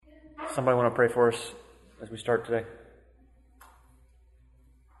Somebody want to pray for us as we start today?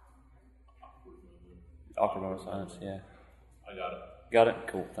 Awkward moment of silence, yeah. I got it. Got it?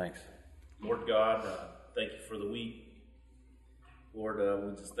 Cool, thanks. Lord God, thank you for the week. Lord,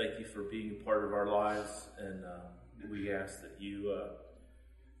 we just thank you for being a part of our lives, and we ask that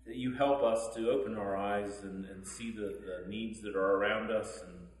you help us to open our eyes and see the needs that are around us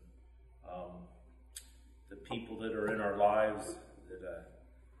and the people that are in our lives,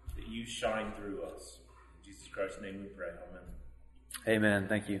 that you shine through us. In Jesus Christ's name we pray. Amen. Amen.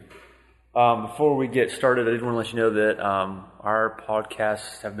 Thank you. Before we get started, I did want to let you know that our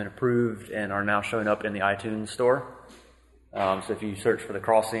podcasts have been approved and are now showing up in the iTunes store. So if you search for The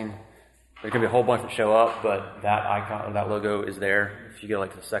Crossing, there's going to be a whole bunch that show up, but that icon or that logo is there. If you go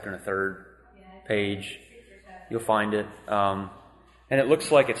like to the second or third page, you'll find it. And it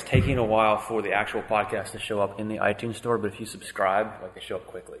looks like it's taking a while for the actual podcast to show up in the iTunes store, but if you subscribe, like they show up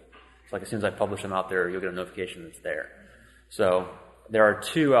quickly. It's like as soon as I publish them out there, you'll get a notification that it's there. So there are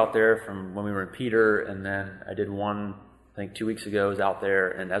 2 out there from when we were in Peter, and then I did one, I think 2 weeks ago, is out there,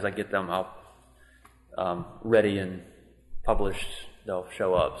 and as I get them out ready and published, they'll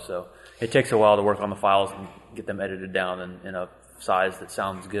show up. So it takes a while to work on the files and get them edited down in a size that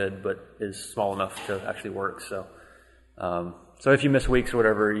sounds good, but is small enough to actually work. So if you miss weeks or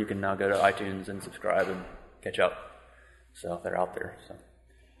whatever, you can now go to iTunes and subscribe and catch up. So they're out there. So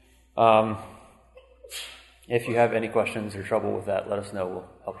if you have any questions or trouble with that, let us know. We'll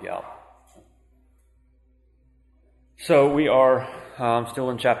help you out. So we are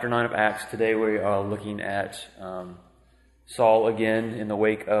still in chapter 9 of Acts. Today we are looking at Saul again in the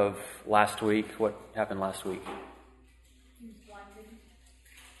wake of last week. What happened last week? He was blinded.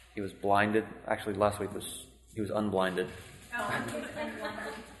 He was blinded. Actually, last week he was unblinded. Oh,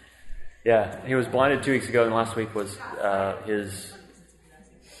 Yeah, he was blinded 2 weeks ago, and last week was his...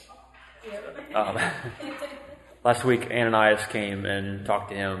 last week, Ananias came and talked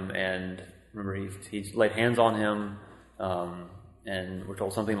to him, and remember, he laid hands on him, and we're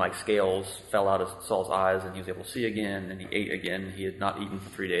told something like scales fell out of Saul's eyes, and he was able to see again, and he ate again. He had not eaten for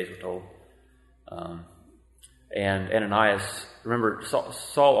 3 days, we're told. And Ananias, remember,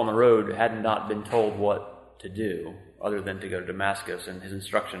 Saul on the road had not been told what to do, other than to go to Damascus, and his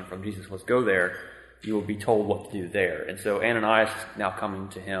instruction from Jesus was, go there, you will be told what to do there. And so Ananias is now coming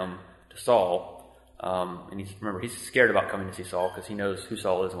to him, to Saul, and he's scared about coming to see Saul because he knows who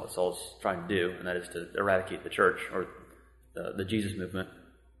Saul is and what Saul's trying to do, and that is to eradicate the church or the Jesus movement.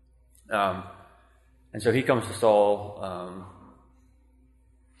 And so he comes to Saul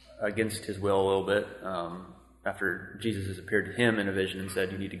against his will a little bit after Jesus has appeared to him in a vision and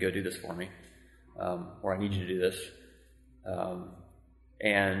said, you need to go do this for me, or I need you to do this.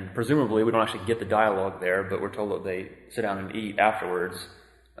 And presumably we don't actually get the dialogue there, but we're told that they sit down and eat afterwards.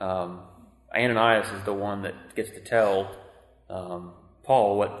 Ananias is the one that gets to tell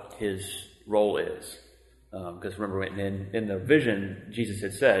Paul what his role is. Because remember, in the vision, Jesus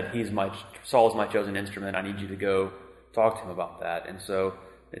had said, Saul's my chosen instrument, I need you to go talk to him about that. And so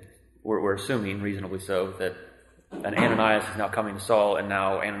we're assuming, reasonably so, that Ananias is now coming to Saul, and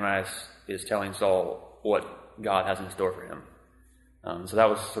now Ananias is telling Saul what God has in store for him. So that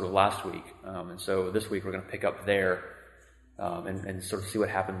was sort of last week. And so this week we're going to pick up there and sort of see what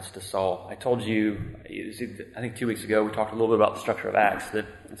happens to Saul. I told you, I think 2 weeks ago, we talked a little bit about the structure of Acts, that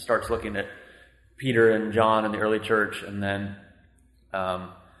it starts looking at Peter and John in the early church, and then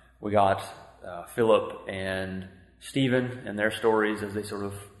we got Philip and Stephen and their stories as they sort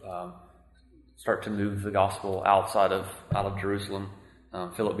of start to move the gospel out of Jerusalem.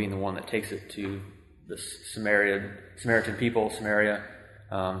 Philip being the one that takes it to the Samaritan people, Samaria,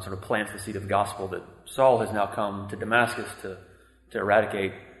 sort of plants the seed of the gospel that Saul has now come to Damascus to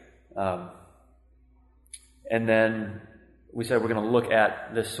eradicate. And then we said we're going to look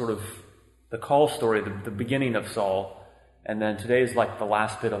at this sort of the call story, the beginning of Saul, and then today is like the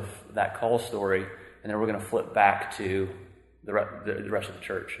last bit of that call story, and then we're going to flip back to the rest of the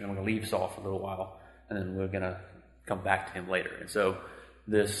church, and we're going to leave Saul for a little while, and then we're going to come back to him later. And so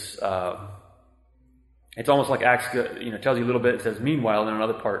this, it's almost like Acts, tells you a little bit. It says, meanwhile, in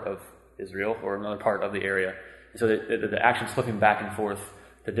another part of Israel or another part of the area. And so the action's flipping back and forth,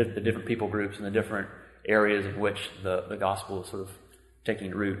 the different people groups and the different areas in which the gospel is sort of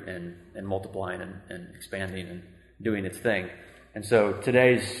taking root and multiplying and expanding and doing its thing. And so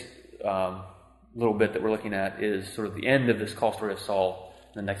today's little bit that we're looking at is sort of the end of this call story of Saul.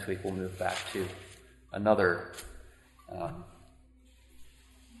 And then next week we'll move back to another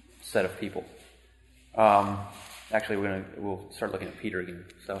set of people. Actually, we'll start looking at Peter again.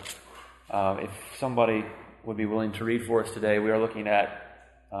 So if somebody would be willing to read for us today, we are looking at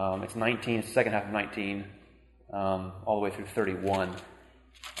It's 19, it's the second half of 19, all the way through 31.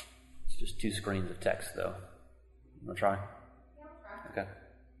 It's just 2 screens of text, though. You want to try? Yeah, I'll try. Okay.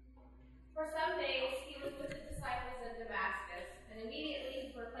 For some days he was with the disciples in Damascus, and immediately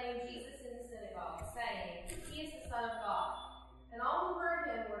he proclaimed Jesus in the synagogue, saying, "He is the Son of God." And all who heard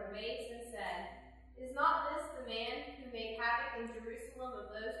him were amazed and said, "Is not this the man who made havoc in Jerusalem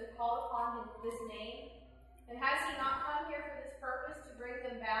of those who called upon this name? And has he not come here for this purpose, to bring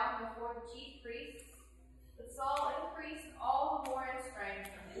them bound before the chief priests?" But Saul increased all the more in strength,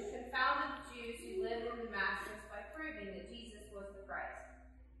 and confounded the Jews who lived in Damascus by proving that Jesus was the Christ.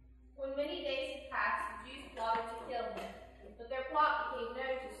 When many days had passed, the Jews plotted to kill him, but their plot became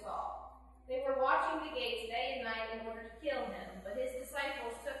known to Saul. They were watching the gates day and night in order to kill him, but his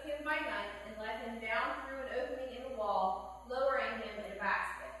disciples took him by night and let him down through an opening in the wall, lowering him in a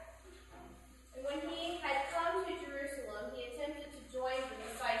basket. And when he had come to Jerusalem, he attempted to join the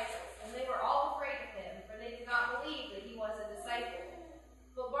disciples, and they were all afraid of him, for they did not believe that he was a disciple.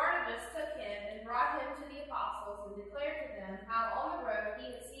 But Barnabas took him and brought him to the apostles, and declared to them how on the road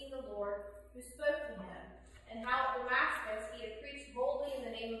he had seen the Lord, who spoke to him, and how at Damascus he had preached boldly in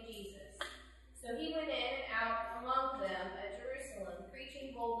the name of Jesus. So he went in and out among them at Jerusalem,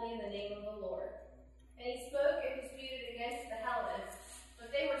 preaching boldly in the name of the Lord. And he spoke and disputed against the Hellenists,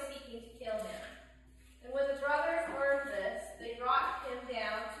 but they were seeking to kill him. And when the brothers learned this, they brought him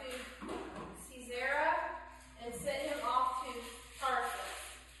down to Caesarea and sent him off to Tarsus.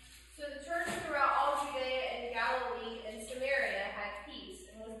 So the church throughout all Judea and Galilee and Samaria had peace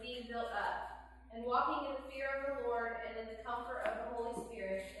and was being built up, and walking in the fear of the Lord and in the comfort of the Holy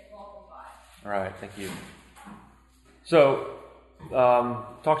Spirit, it multiplied. All right, thank you. So,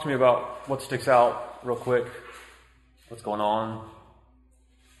 talk to me about what sticks out real quick. What's going on?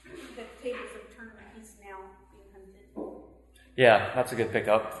 The tables have turned and he's now being hunted. Yeah, that's a good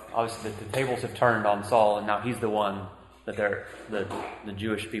pickup. Obviously, the tables have turned on Saul, and now he's the one that the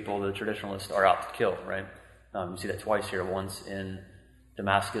Jewish people, the traditionalists, are out to kill, right? You see that twice here. Once in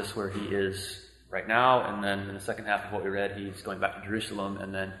Damascus, where he is right now, and then in the second half of what we read, he's going back to Jerusalem,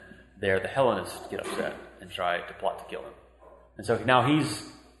 and then there the Hellenists get upset and try to plot to kill him. And so now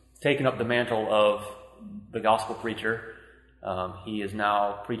he's taken up the mantle of the gospel preacher. He is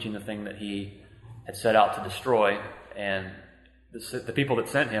now preaching the thing that he had set out to destroy, and the people that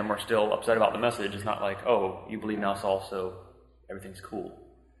sent him are still upset about the message. It's not like, oh, you believe now, Saul, so everything's cool,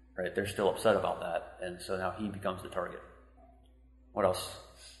 right? They're still upset about that, and so now he becomes the target. What else?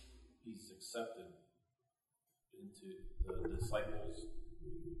 He's accepted into the disciples.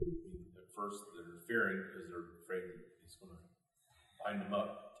 At first, they're fearing because they're afraid he's going to bind them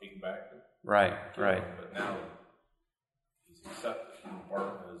up, take them back. Right. But now he's accepted.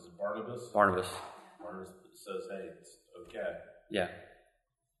 Barnabas says, "Hey, it's okay." Yeah.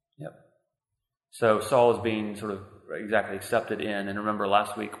 Yep. So Saul is being sort of exactly accepted in. And remember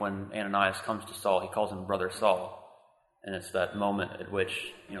last week when Ananias comes to Saul, he calls him Brother Saul. And it's that moment at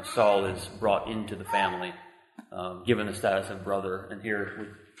which, Saul is brought into the family, given the status of brother. And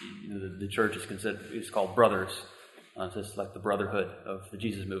here, the church is called brothers. So it's like the brotherhood of the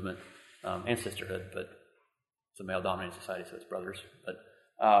Jesus movement and sisterhood, but it's a male-dominated society, so it's brothers. But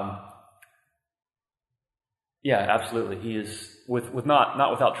yeah, absolutely. He is with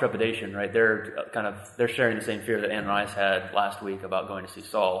not without trepidation, right? They're sharing the same fear that Ananias had last week about going to see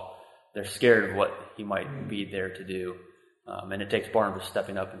Saul. They're scared of what he might be there to do. And it takes Barnabas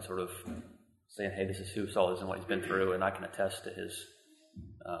stepping up and sort of saying, hey, this is who Saul is and what he's been through, and I can attest to his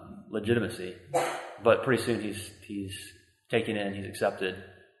legitimacy. But pretty soon he's taken in, he's accepted,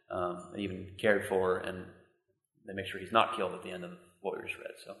 even cared for, and they make sure he's not killed at the end of what we just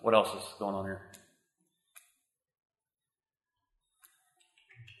read. So what else is going on here?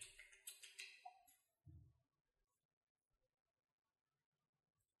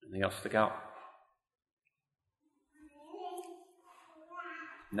 Anything else stick out?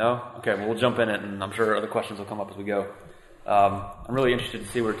 No? Okay, well, we'll jump in it, and I'm sure other questions will come up as we go. I'm really interested to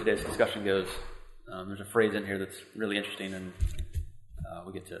see where today's discussion goes. There's a phrase in here that's really interesting, and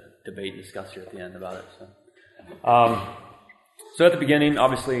we get to debate and discuss here at the end about it. So at the beginning,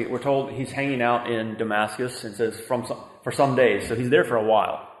 obviously, we're told he's hanging out in Damascus, and says for some days. So he's there for a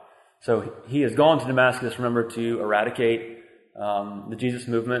while. So he has gone to Damascus, remember, to eradicate the Jesus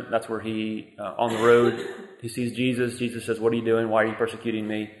movement. That's where he, on the road, he sees Jesus. Jesus says, what are you doing? Why are you persecuting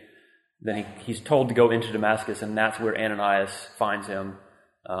me? Then he's told to go into Damascus, and that's where Ananias finds him,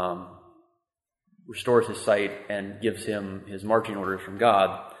 restores his sight, and gives him his marching orders from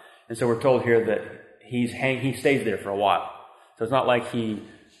God. And so we're told here that he stays there for a while. So it's not like he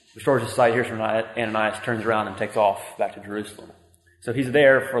restores his sight, hears from Ananias, turns around and takes off back to Jerusalem. So he's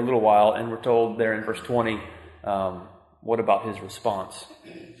there for a little while, and we're told there in verse 20, what about his response?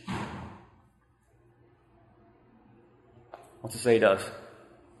 What's it say he does?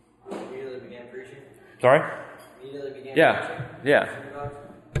 Immediately began preaching. Sorry? Immediately began Yeah, preaching. yeah.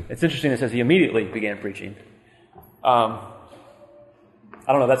 It's interesting it says he immediately began preaching. I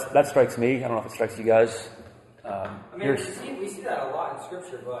don't know, that strikes me. I don't know if it strikes you guys. I mean, we see that a lot in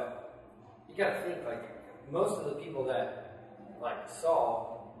Scripture, but you got to think, like, most of the people that, like,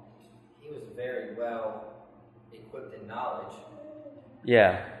 Saul, he was very well equipped in knowledge.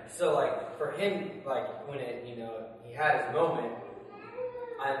 Yeah. So, like, for him, like, when he had his moment,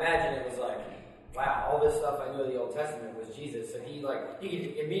 I imagine it was like, wow, all this stuff I knew of the Old Testament was Jesus. So he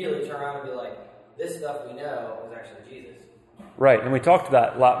could immediately turn around and be like, this stuff we know was actually Jesus. Right, and we talked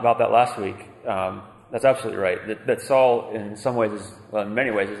about that last week. That's absolutely right. That Saul, in some ways, in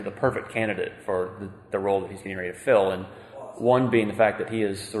many ways, is the perfect candidate for the role that he's getting ready to fill. And one being the fact that he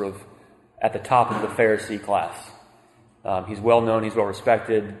is sort of at the top of the Pharisee class. He's well known. He's well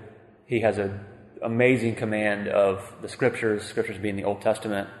respected. He has an amazing command of the Scriptures. Scriptures being the Old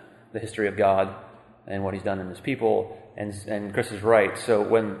Testament, the history of God, and what He's done in His people. And Chris is right. So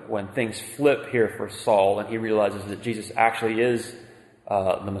when things flip here for Saul, and he realizes that Jesus actually is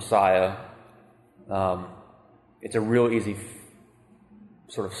the Messiah, it's a real easy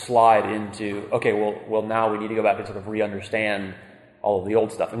sort of slide into, okay, well now we need to go back and sort of re-understand all of the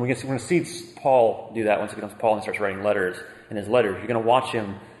old stuff. And we're going to see Paul do that once he becomes Paul and starts writing letters. In his letters, you're going to watch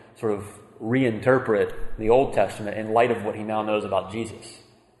him sort of reinterpret the Old Testament in light of what he now knows about Jesus.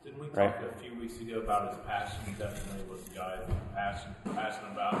 Didn't we talk a few weeks ago about his passion? Definitely was a guy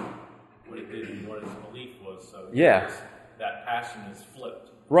passionate about what he did and what his belief was. So that passion is flipped.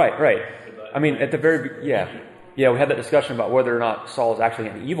 Right. I mean, at the very we had that discussion about whether or not Saul is actually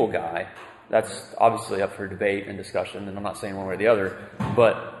an evil guy. That's obviously up for debate and discussion, and I'm not saying one way or the other,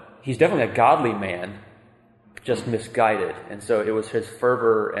 but he's definitely a godly man, just misguided. And so it was his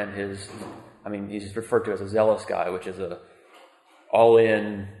fervor and he's referred to as a zealous guy, which is a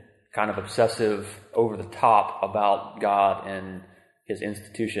all-in, kind of obsessive, over-the-top about God and His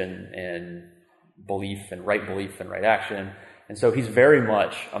institution and belief and right action. And so he's very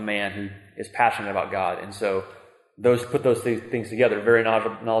much a man who is passionate about God. And so put those things together, very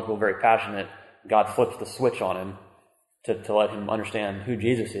knowledgeable, very passionate. God flips the switch on him to let him understand who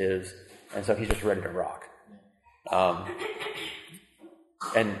Jesus is. And so he's just ready to rock.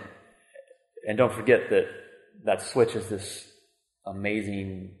 And don't forget that switch is this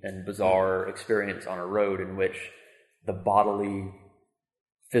amazing and bizarre experience on a road in which the bodily,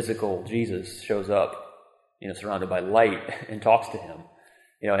 physical Jesus shows up, surrounded by light and talks to him,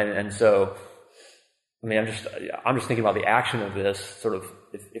 and so, I mean, I'm just thinking about the action of this sort of,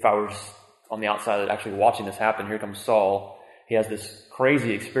 if I was on the outside actually watching this happen, here comes Saul, he has this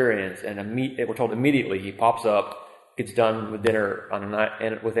crazy experience, and we're told immediately he pops up, gets done with dinner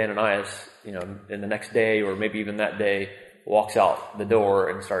with Ananias, and the next day, or maybe even that day, walks out the door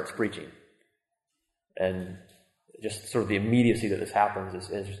and starts preaching. And just sort of the immediacy that this happens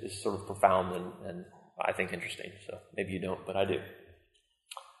is sort of profound and I think interesting. So maybe you don't, but I do.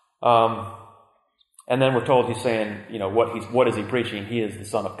 And then we're told he's saying, what is he preaching? He is the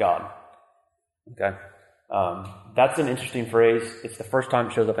Son of God. Okay. That's an interesting phrase. It's the first time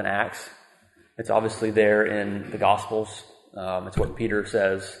it shows up in Acts. It's obviously there in the Gospels. It's what Peter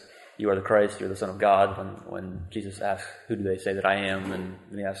says. You are the Christ, you're the Son of God. When Jesus asks, who do they say that I am? And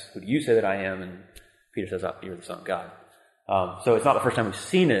he asks, who do you say that I am? And Peter says, you're the Son of God. So it's not the first time we've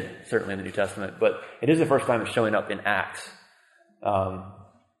seen it, certainly in the New Testament, but it is the first time it's showing up in Acts.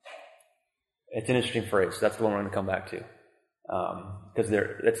 It's an interesting phrase. That's the one we're going to come back to. Because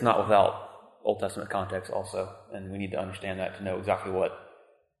it's not without Old Testament context also, and we need to understand that to know exactly what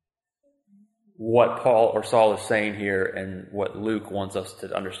Paul or Saul is saying here and what Luke wants us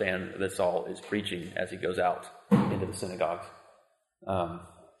to understand that Saul is preaching as he goes out into the synagogues.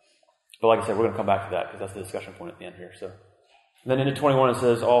 But like I said, we're going to come back to that because that's the discussion point at the end here. So then into 21 it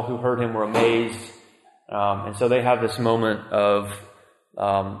says, all who heard him were amazed. And so they have this moment of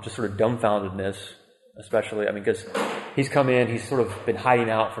just sort of dumbfoundedness, especially, because he's come in, he's sort of been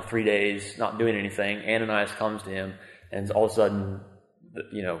hiding out for 3 days, not doing anything. Ananias comes to him, and all of a sudden,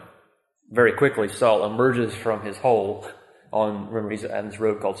 very quickly, Saul emerges from his hole remember he's on this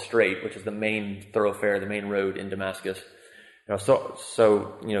road called Straight, which is the main thoroughfare, the main road in Damascus. So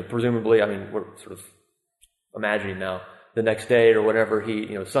presumably, we're sort of imagining now, the next day or whatever,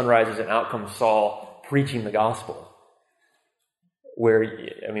 sun rises and out comes Saul preaching the gospel. Where,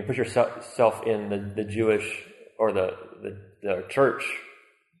 put yourself in the Jewish or the church,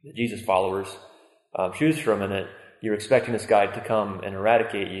 the Jesus followers, shoes for a minute. you're expecting this guy to come and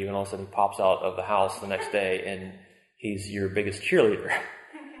eradicate you, and all of a sudden he pops out of the house the next day and he's your biggest cheerleader.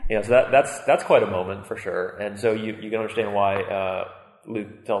 So that's quite a moment for sure. And so you can understand why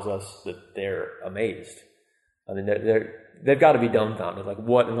Luke tells us that they're amazed. I mean, they've got to be dumbfounded. Like,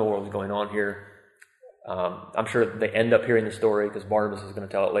 what in the world is going on here? I'm sure they end up hearing the story because Barnabas is going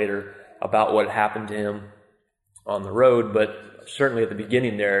to tell it later about what happened to him on the road. But certainly at the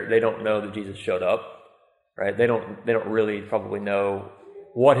beginning there, they don't know that Jesus showed up, right? They don't really probably know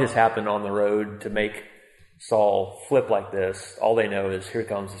what has happened on the road to make Saul flip like this. All they know is here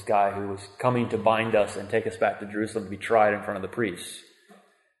comes this guy who was coming to bind us and take us back to Jerusalem to be tried in front of the priests.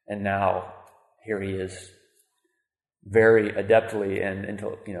 And now here he is, very adeptly and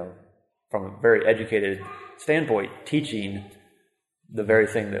from a very educated standpoint, teaching the very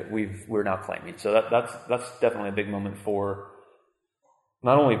thing that we're now claiming. So that's definitely a big moment for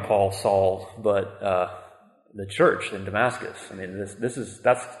not only Paul, Saul, but the church in Damascus. I mean,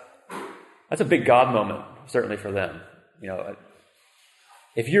 that's a big God moment, certainly for them.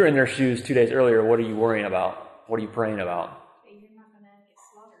 If you're in their shoes 2 days earlier, what are you worrying about? What are you praying about? You're not going to get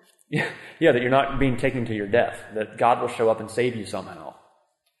slaughtered. Yeah, that you're not being taken to your death, that God will show up and save you somehow.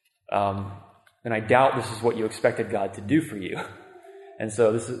 And I doubt this is what you expected God to do for you. And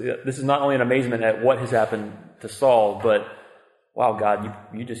so this is not only an amazement at what has happened to Saul, but wow, God,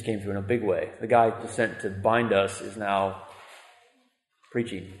 you just came through in a big way. The guy just sent to bind us is now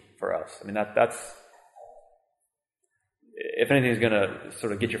preaching for us. I mean, that's if anything is going to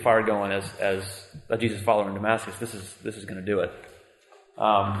sort of get your fire going as a Jesus follower in Damascus, this is going to do it. 22,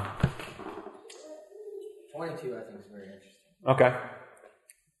 I think, is very interesting. Okay.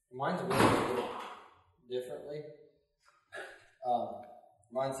 Mine's worded a little differently.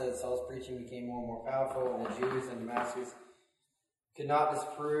 Mine says Saul's preaching became more and more powerful, and the Jews in Damascus could not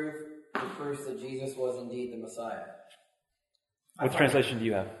disprove the proofs that Jesus was indeed the Messiah. What translation do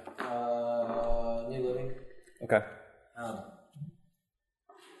you have? New Living. Okay.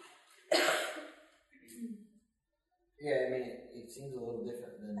 Yeah, I mean, it seems a little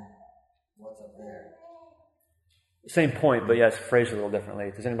different than what's up there. Same point, but yes, phrased a little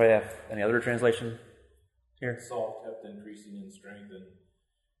differently. Does anybody have any other translation here? Saul kept increasing in strength and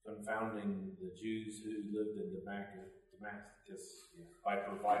confounding the Jews who lived in Damascus by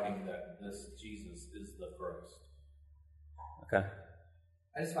providing that this Jesus is the Christ. Okay.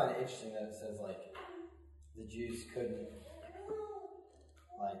 I just find it interesting that it says, the Jews couldn't,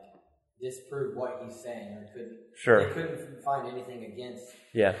 disprove what he's saying, or they couldn't find anything against.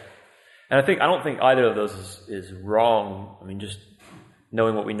 Yeah. And I don't think either of those is wrong. I mean, just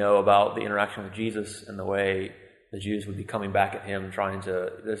knowing what we know about the interaction with Jesus and the way the Jews would be coming back at him, trying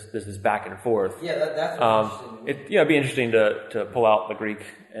to this back and forth. Yeah, that's interesting. It'd be interesting to pull out the Greek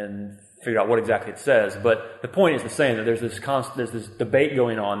and figure out what exactly it says. But the point is the same, that there's this debate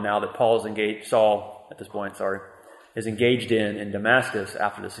going on now that Saul at this point, is engaged in Damascus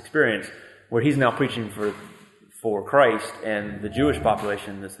after this experience, where he's now preaching for Christ, and the Jewish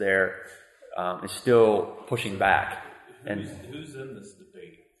population that's there is still pushing back. And who's in this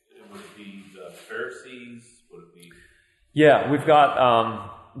debate? Would it be the Pharisees? Would it be? Yeah, we've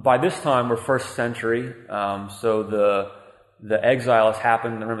got by this time we're first century, so the exile has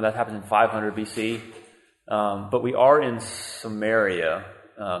happened. Remember, that happened in 500 BC, but we are in Samaria.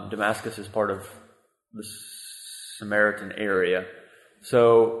 Damascus is part of the Samaritan area,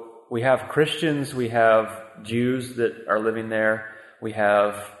 so we have Christians, we have Jews that are living there, we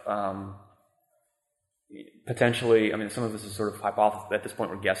have potentially, I mean, some of this is sort of hypothesis. At this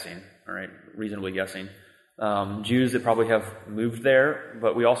point, we're guessing, all right, reasonably guessing. Jews that probably have moved there,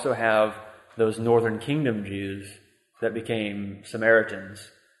 but we also have those northern kingdom Jews that became Samaritans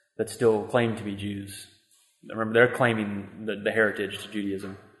that still claim to be Jews. Remember, they're claiming the heritage to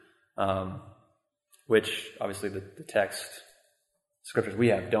Judaism, which obviously the text, scriptures we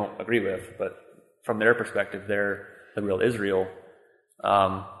have don't agree with, but from their perspective, they're the real Israel.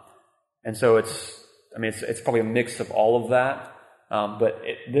 And so it's probably a mix of all of that. But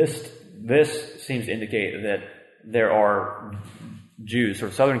this seems to indicate that there are Jews, sort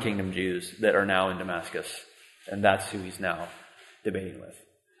of southern kingdom Jews, that are now in Damascus, and that's who he's now debating with.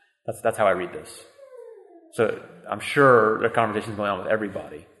 That's how I read this. So I'm sure there are conversations going on with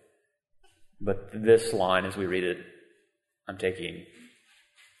everybody, but this line, as we read it, I'm taking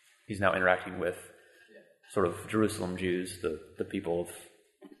he's now interacting with sort of Jerusalem Jews, the people of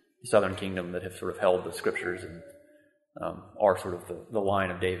the southern kingdom that have sort of held the scriptures and are sort of the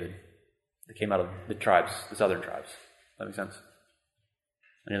line of David that came out of the tribes, the southern tribes. That makes sense?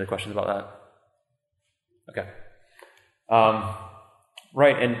 Any other questions about that? Okay.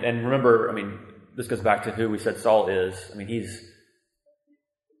 Right, and remember, I mean, this goes back to who we said Saul is. I mean, he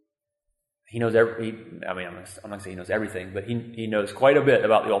knows I'm not going to say he knows everything, but he knows quite a bit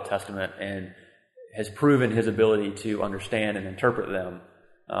about the Old Testament and has proven his ability to understand and interpret them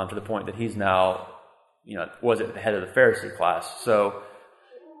to the point that he's now, was at the head of the Pharisee class. So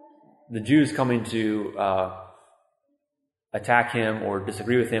the Jews coming to attack him or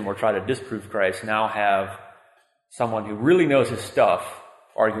disagree with him or try to disprove Christ now have someone who really knows his stuff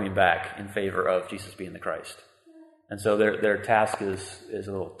arguing back in favor of Jesus being the Christ. And so their task is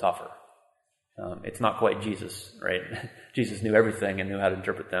a little tougher. It's not quite Jesus, right? Jesus knew everything and knew how to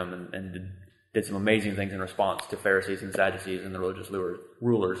interpret them and did some amazing things in response to Pharisees and Sadducees and the religious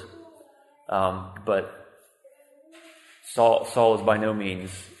rulers. But Saul is by no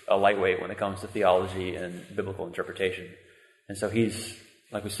means a lightweight when it comes to theology and biblical interpretation. And so he's,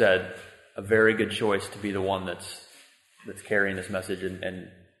 like we said, a very good choice to be the one that's carrying this message and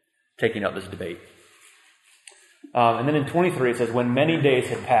taking up this debate. And then in 23 it says, when many days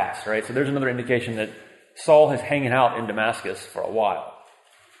had passed, right? So there's another indication that Saul is hanging out in Damascus for a while.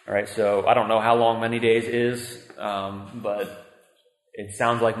 All right, so I don't know how long many days is, but it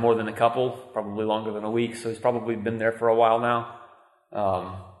sounds like more than a couple, probably longer than a week, so he's probably been there for a while now.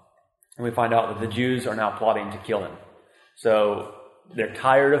 And we find out that the Jews are now plotting to kill him. So they're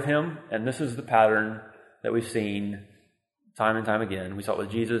tired of him, and this is the pattern that we've seen time and time again. We saw it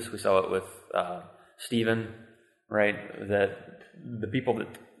with Jesus, we saw it with Stephen, right? That the people that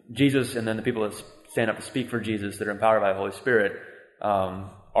Jesus and then the people that stand up to speak for Jesus that are empowered by the Holy Spirit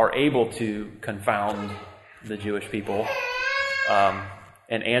are able to confound the Jewish people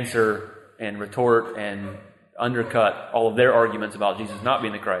and answer and retort and undercut all of their arguments about Jesus not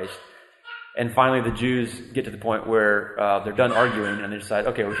being the Christ. And finally the Jews get to the point where they're done arguing and they decide,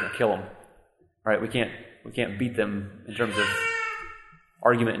 okay, we're going to kill them. Right? We can't beat them in terms of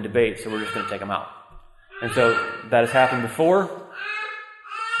argument and debate, so we're just going to take them out. And so that has happened before.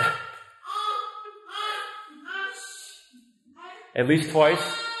 At least twice.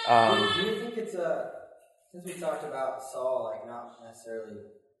 Do you think it's since we talked about Saul, like not necessarily,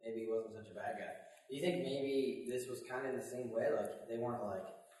 maybe he wasn't such a bad guy. Do you think maybe this was kind of the same way? Like they weren't like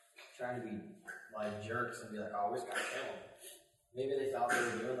trying to be like jerks and be like, oh, we just gotta kill him. Maybe they thought they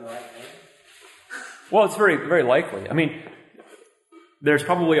were doing the right thing. Well, it's very, very likely. I mean, there's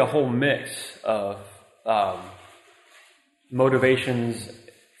probably a whole mix of motivations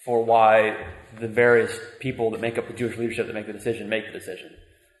for why the various people that make up the Jewish leadership that make the decision.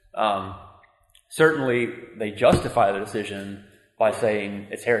 Certainly, they justify the decision by saying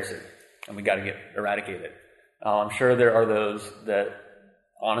it's heresy and we got to eradicate it. I'm sure there are those that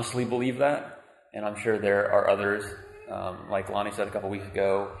honestly believe that, and I'm sure there are others, like Lonnie said a couple weeks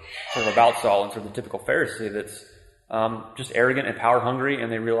ago, sort of about Saul and sort of the typical Pharisee that's just arrogant and power hungry,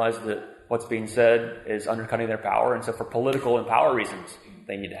 and they realize that what's being said is undercutting their power, and so for political and power reasons,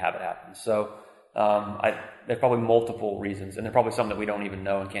 they need to have it happen. So there's probably multiple reasons, and there are probably some that we don't even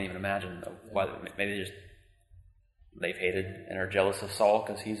know and can't even imagine why. Maybe they've hated and are jealous of Saul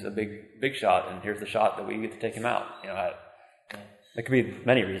because he's a big shot, and here's the shot that we get to take him out. There could be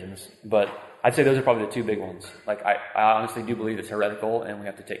many reasons, but I'd say those are probably the two big ones. Like I honestly do believe it's heretical, and we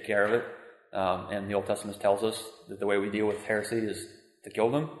have to take care of it. And the Old Testament tells us that the way we deal with heresy is to kill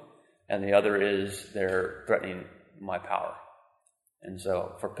them, and the other is they're threatening my power. And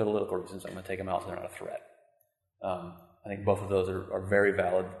so for political reasons, I'm going to take them out so they're not a threat. I think both of those are very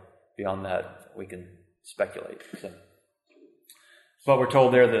valid. Beyond that, we can speculate. But we're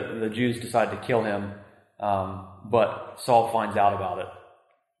told there that the Jews decide to kill him, but Saul finds out about it.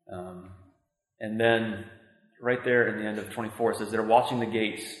 And then right there in the end of 24, it says they're watching the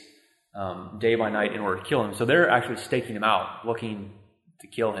gates day by night in order to kill him. So they're actually staking him out, looking to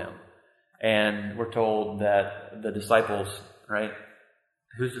kill him. And we're told that the disciples, right?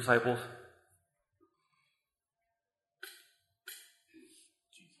 Whose disciples?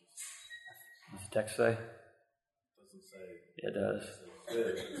 Does the text say? Doesn't say. It does.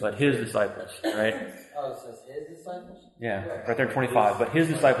 But his disciples, right? Oh, it says his disciples? Yeah, right there in 25. But his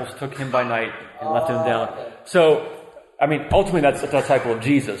disciples took him by night and left him down. Okay. So, I mean, ultimately that's a disciple of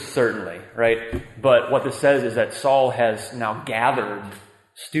Jesus, certainly, right? But what this says is that Saul has now gathered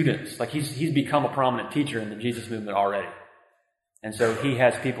students. Like he's become a prominent teacher in the Jesus movement already. And so he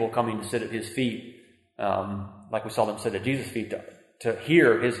has people coming to sit at his feet, like we saw them sit at Jesus' feet, to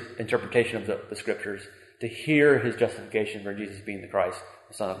hear his interpretation of the scriptures, to hear his justification for Jesus being the Christ,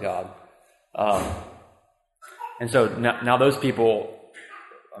 the Son of God. And so now those people,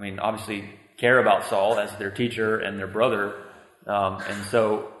 I mean, obviously care about Saul as their teacher and their brother. And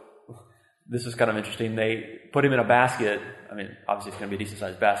so this is kind of interesting. They put him in a basket. I mean, obviously it's going to be a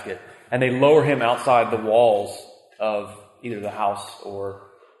decent-sized basket. And they lower him outside the walls of either the house or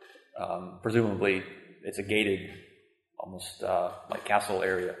presumably it's a gated, almost like castle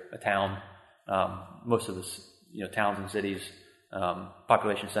area, a town. Most of the towns and cities,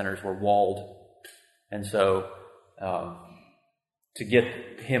 population centers were walled, and so to get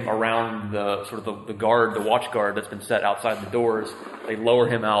him around the sort of the guard, the watch guard that's been set outside the doors, they lower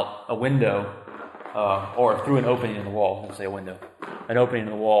him out a window or through an opening in the wall. Let's say a window, an opening in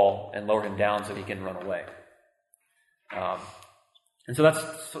the wall, and lower him down so he can run away. And so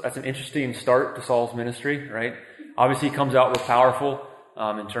that's an interesting start to Saul's ministry, right? Obviously, he comes out real powerful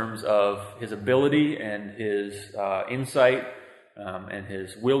in terms of his ability and his insight and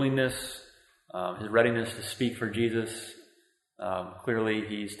his willingness, his readiness to speak for Jesus. Clearly,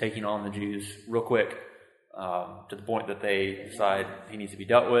 he's taking on the Jews real quick to the point that they decide he needs to be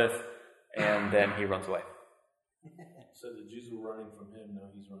dealt with, and then he runs away. So the Jews were running from him, now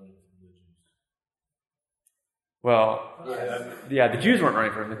he's running from the Jews. Well, yeah, the Jews weren't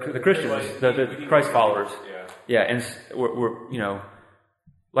running from him. The Christians, the Christ followers. Yeah, and we're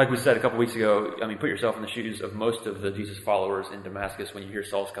like we said a couple weeks ago, I mean, put yourself in the shoes of most of the Jesus followers in Damascus. When you hear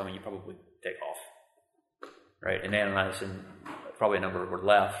Saul's coming, you probably take off, right? And Ananias and probably a number were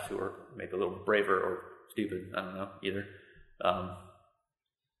left who were maybe a little braver or stupid. I don't know either.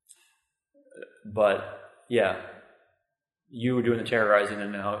 But yeah, you were doing the terrorizing,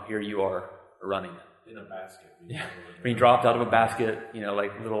 and now here you are running in a basket. Yeah, being dropped out of a basket,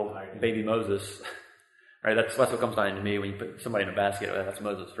 like little baby Moses. Right, that's what comes down to me when you put somebody in a basket. That's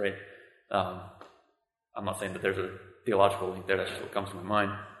Moses, right? I'm not saying that there's a theological link there. That's just what comes to my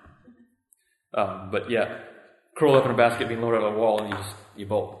mind. But yeah, curl up in a basket, being lowered out of a wall, and you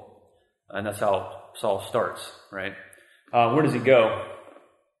bolt, and that's how Saul starts, right? Where does he go?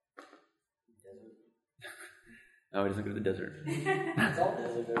 No, he doesn't go to the desert. It's all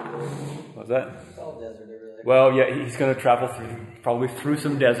desert over there. What's that? It's all desert over there. Well, yeah, he's going to travel probably through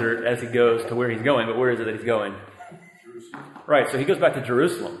some desert as he goes to where he's going. But where is it that he's going? Jerusalem. Right, so he goes back to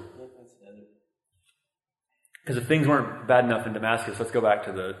Jerusalem. Because if things weren't bad enough in Damascus, let's go back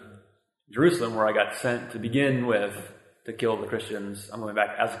to the Jerusalem where I got sent to begin with to kill the Christians. I'm going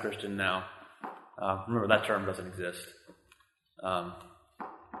back as a Christian now. Remember, that term doesn't exist.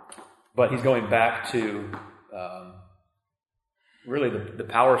 But he's going back to really the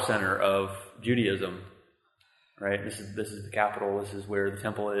power center of Judaism. Right, this is the capital. This is where the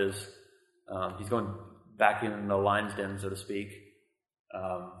temple is. He's going back in the lion's den, so to speak.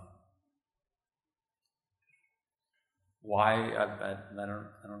 Why? I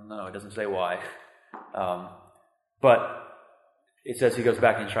don't know. It doesn't say why. But it says he goes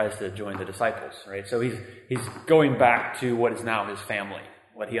back and tries to join the disciples. Right, so he's going back to what is now his family,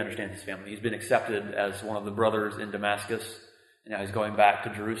 what he understands his family. He's been accepted as one of the brothers in Damascus, and now he's going back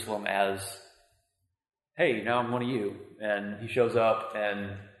to Jerusalem as, hey, now I'm one of you. And he shows up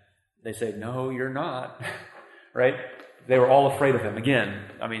and they say, no, you're not. Right? They were all afraid of him. Again,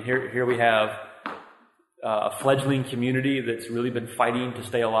 I mean, here we have a fledgling community that's really been fighting to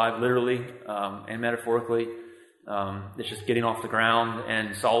stay alive, literally and metaphorically. It's just getting off the ground.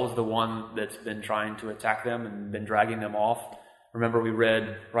 And Saul is the one that's been trying to attack them and been dragging them off. Remember, we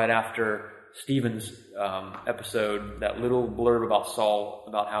read right after Stephen's episode, that little blurb about Saul,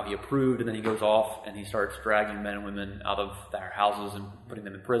 about how he approved, and then he goes off and he starts dragging men and women out of their houses and putting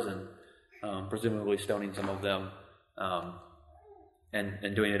them in prison, presumably stoning some of them,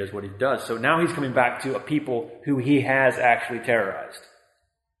 and doing it as what he does. So now he's coming back to a people who he has actually terrorized,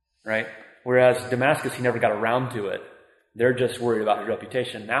 right? Whereas Damascus, he never got around to it. They're just worried about his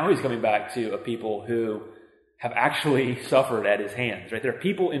reputation. Now he's coming back to a people who have actually suffered at his hands, right? There are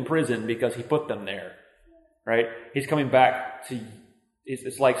people in prison because he put them there, right? He's coming back to,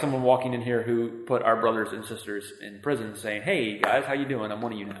 it's like someone walking in here who put our brothers and sisters in prison saying, hey guys, how you doing? I'm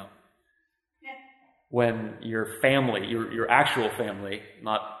one of you now. Yeah. When your family, your actual family,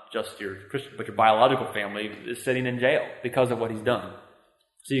 not just your Christian, but your biological family is sitting in jail because of what he's done.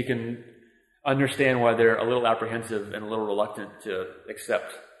 So you can understand why they're a little apprehensive and a little reluctant to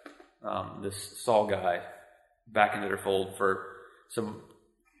accept this Saul guy back into their fold for some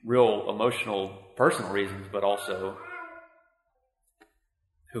real emotional, personal reasons, but also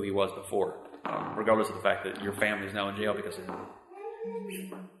who he was before, regardless of the fact that your family is now in jail because of him.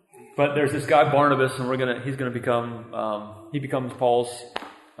 But there's this guy Barnabas, and he becomes Paul's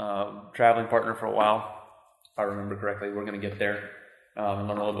traveling partner for a while, if I remember correctly. We're going to get there and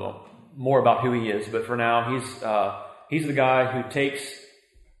learn a little bit more about who he is. But for now, he's the guy who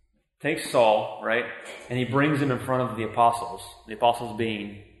takes Saul, right, and he brings him in front of the apostles. The apostles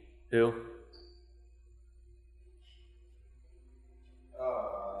being who?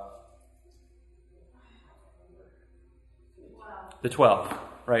 The 12,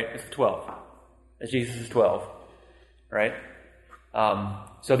 right? It's the 12. It's Jesus' 12, right?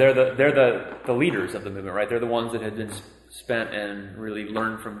 So they're the leaders of the movement, right? They're the ones that had been spent and really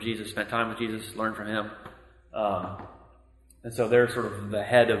learned from Jesus, spent time with Jesus, learned from him. And so they're sort of the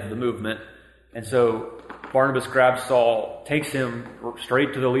head of the movement. And so Barnabas grabs Saul, takes him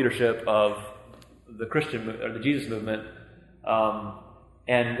straight to the leadership of the Christian or the Jesus movement.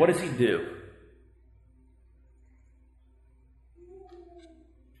 And what does he do?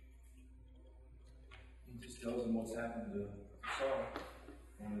 He just tells him what's happened to Saul.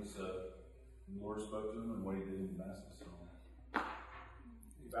 And the Lord spoke to him and what he did in Damascus. So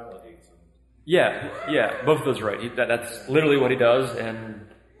he validates him. Yeah, both of those are right. That's literally what he does, and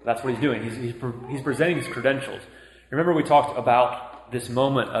that's what he's doing. He's presenting his credentials. Remember, we talked about this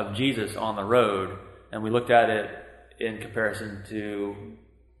moment of Jesus on the road, and we looked at it in comparison to.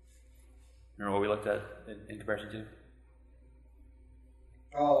 Remember what we looked at in comparison to?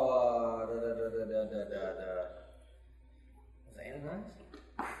 Was it Ananias?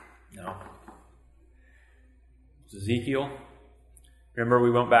 No. It's Ezekiel. Remember,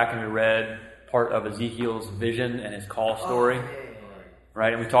 we went back and we read part of Ezekiel's vision and his call story,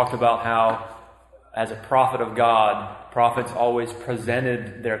 right? And we talked about how, as a prophet of God, prophets always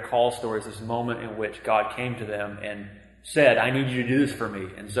presented their call stories, this moment in which God came to them and said, I need you to do this for me.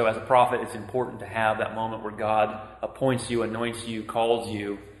 And so as a prophet, it's important to have that moment where God appoints you, anoints you, calls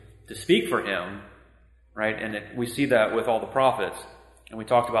you to speak for him, right? And we see that with all the prophets. And we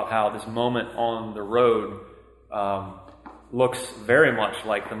talked about how this moment on the road looks very much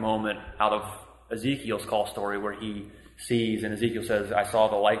like the moment out of Ezekiel's call story where he sees, and Ezekiel says, I saw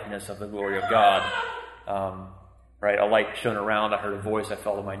the likeness of the glory of God. Right? A light shone around, I heard a voice, I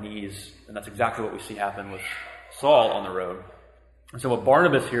fell to my knees. And that's exactly what we see happen with Saul on the road. And so what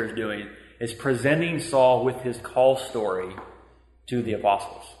Barnabas here is doing is presenting Saul with his call story to the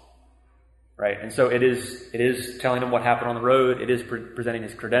apostles. Right? And so it is telling him what happened on the road. It is presenting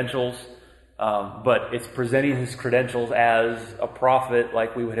his credentials. But it's presenting his credentials as a prophet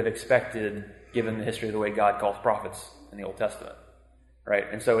like we would have expected given the history of the way God calls prophets in the Old Testament. Right?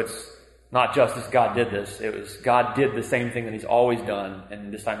 And so it's not just as God did this. It was God did the same thing that he's always done,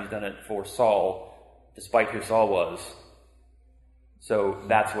 and this time he's done it for Saul, despite who Saul was. So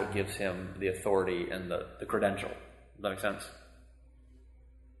that's what gives him the authority and the credential. Does that make sense?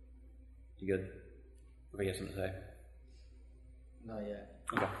 You good? If you have something to say? Not yet.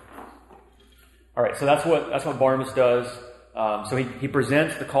 Okay. All right, so that's what Barnabas does. So he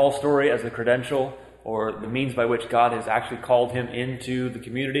presents the call story as the credential, or the means by which God has actually called him into the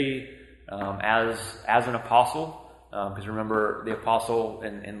community as an apostle. Because remember, the apostle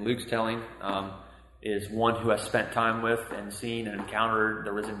in Luke's telling is one who has spent time with and seen and encountered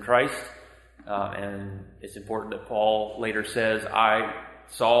the risen Christ. And it's important that Paul later says, I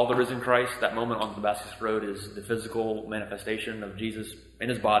saw the risen Christ. That moment on the Damascus road is the physical manifestation of Jesus in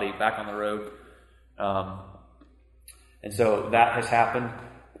his body back on the road. And so that has happened.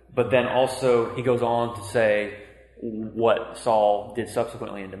 But then also he goes on to say what Saul did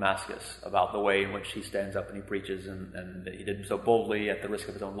subsequently in Damascus about the way in which he stands up and he preaches, and that he did so boldly at the risk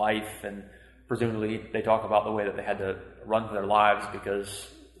of his own life. And presumably they talk about the way that they had to run for their lives because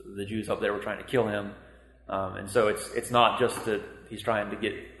the Jews up there were trying to kill him. And so it's not just that he's trying to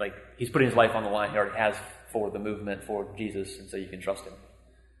get, like, he's putting his life on the line he already has for the movement, for Jesus, and so you can trust him.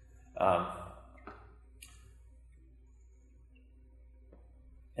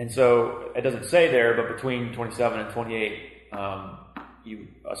 And so it doesn't say there, but between 27 and 28,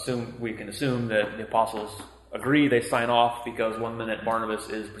 we can assume that the apostles agree, they sign off, because one minute Barnabas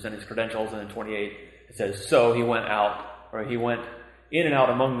is presenting his credentials, and in 28 it says, so he went in and out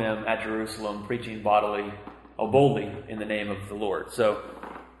among them at Jerusalem, preaching boldly in the name of the Lord. So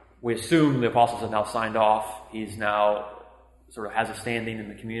we assume the apostles have now signed off. He's now sort of has a standing in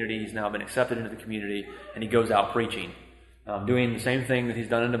the community. He's now been accepted into the community, and he goes out preaching. Doing the same thing that he's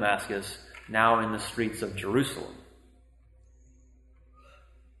done in Damascus, now in the streets of Jerusalem.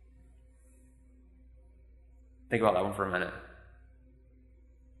 Think about that one for a minute.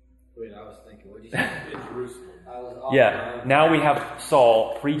 Wait, I was thinking, what did you say? In Jerusalem. Yeah, now we have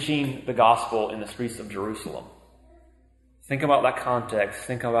Saul preaching the gospel in the streets of Jerusalem. Think about that context.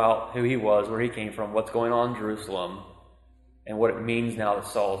 Think about who he was, where he came from, what's going on in Jerusalem, and what it means now that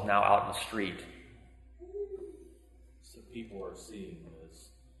Saul is now out in the street. People are seeing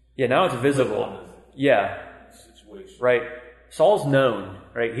this. Yeah, now it's visible. Yeah. Situation. Right. Saul's known,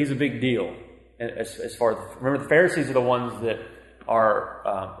 right? He's a big deal. As far as, remember, the Pharisees are the ones that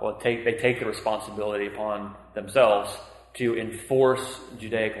are, they take the responsibility upon themselves to enforce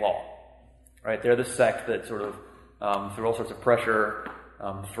Judaic law. Right? They're the sect that sort of through all sorts of pressure,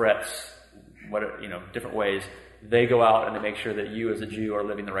 threats, different ways. They go out and they make sure that you as a Jew are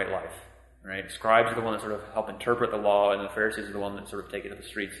living the right life. Right? Scribes are the one that sort of help interpret the law, and the Pharisees are the one that sort of take it to the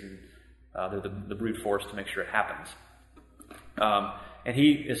streets, and they're the brute force to make sure it happens. And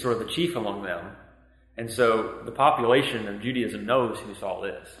he is sort of the chief among them. And so the population of Judaism knows who Saul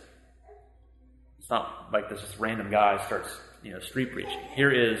is. It's not like this random guy starts, street preaching. Here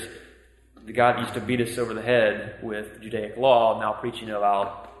is the guy that used to beat us over the head with Judaic law, now preaching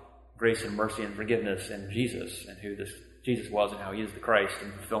about grace and mercy and forgiveness and Jesus, and who this Jesus was and how he is the Christ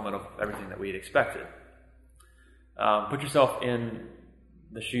and fulfillment of everything that we had expected. Put yourself in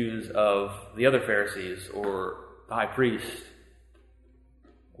the shoes of the other Pharisees or the high priest.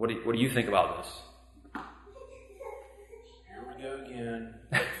 What do you think about this? Here we go again.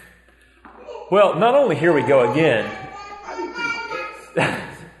 Well, not only here we go again. I'd be pretty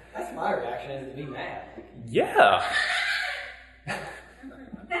pissed. That's my reaction, is to be mad. Yeah. Yeah.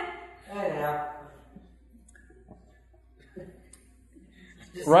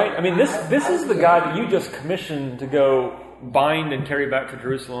 Right? I mean, this is the guy that you just commissioned to go bind and carry back to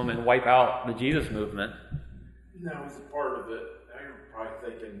Jerusalem and wipe out the Jesus movement. No, he's a part of it. Now you're probably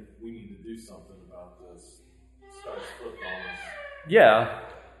thinking we need to do something about this. Starts flipping on us. Yeah.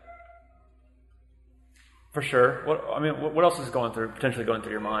 For sure. What else is potentially going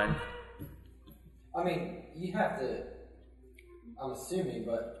through your mind? I mean, you have to, I'm assuming,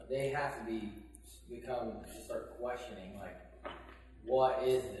 but they have to start questioning, like, what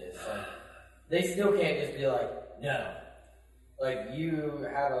is this? Like, they still can't just be like, no. Like, you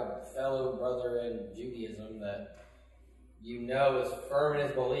have a fellow brother in Judaism that you know is firm in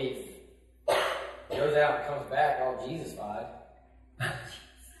his belief, goes out and comes back all Jesus-fied. And,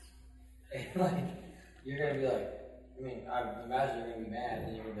 like, you're going to be like, I imagine you're going to be mad, and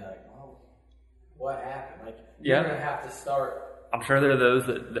then you're going to be like, oh, what happened? Like, you're going to have to start. I'm sure there are those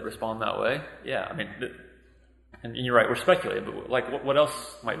that respond that way. Yeah, and you're right, we're speculating, but like, what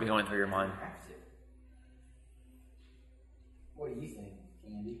else might be going through your mind? What do you think,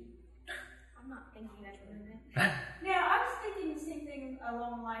 Candy? I'm not thinking that for a minute. No, I was thinking the same thing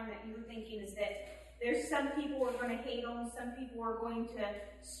along the line that you were thinking, is that there's some people who are going to hate them, some people are going to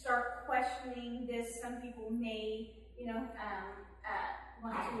start questioning this, some people may,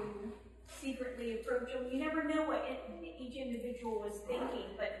 want to secretly approach them. You never know what each individual was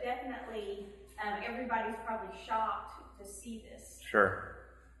thinking, but definitely everybody's probably shocked to see this. Sure.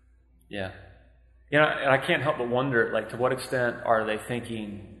 Yeah. And I can't help but wonder, like, to what extent are they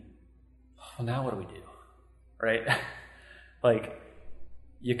thinking, well, now what do we do? Right? Like,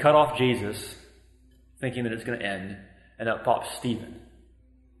 you cut off Jesus, thinking that it's going to end, and up pops Stephen.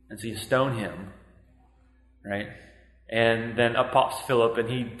 And so you stone him, right? And then up pops Philip, and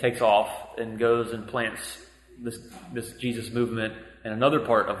he takes off and goes and plants this Jesus movement in another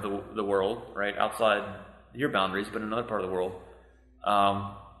part of the world, right, outside your boundaries, but in another part of the world,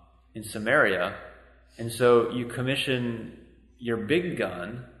 in Samaria. And so you commission your big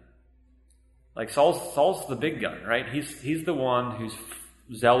gun, like Saul's the big gun, right? He's the one who's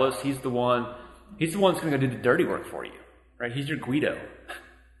zealous. He's the one that's going to go do the dirty work for you, right? He's your Guido,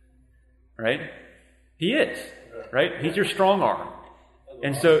 right? He is, right? He's your strong arm.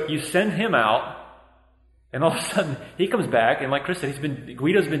 And so you send him out, and all of a sudden he comes back, and like Chris said,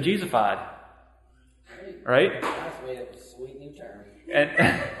 Guido's been Jesusified, right? That's made up a sweet new term.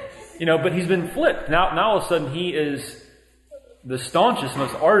 And but he's been flipped. Now all of a sudden he is the staunchest,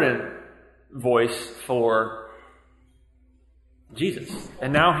 most ardent voice for Jesus.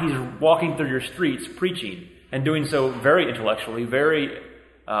 And now he's walking through your streets preaching, and doing so very intellectually, very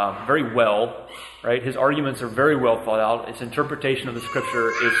well, right? His arguments are very well thought out. His interpretation of the scripture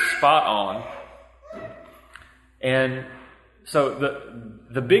is spot on. And so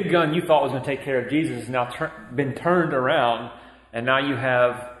the big gun you thought was going to take care of Jesus has now been turned around, and now you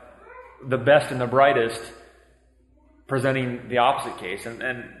have the best and the brightest presenting the opposite case.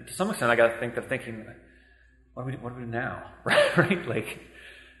 And to some extent, I got to think they're thinking, what do we do now? Right? Like,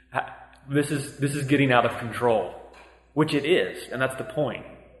 this is getting out of control, which it is, and that's the point.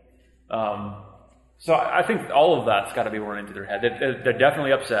 So I think all of that's got to be running through their head. They're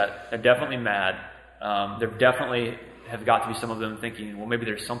definitely upset. They're definitely mad. There definitely have got to be some of them thinking, well, maybe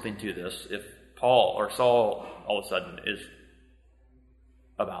there's something to this if Paul or Saul all of a sudden is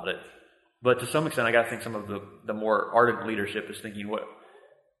about it. But to some extent, I got to think some of the more ardent leadership is thinking,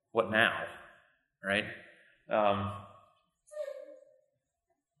 what now? Right?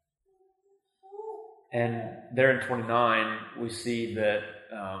 And there in 29, we see that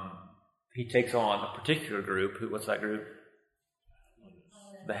he takes on a particular group. What's that group?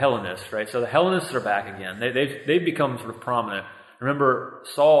 the Hellenists, right? So the Hellenists are back again. They've become sort of prominent. Remember,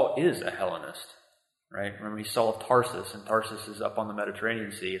 Saul is a Hellenist, right? Remember, he's Saul of Tarsus, and Tarsus is up on the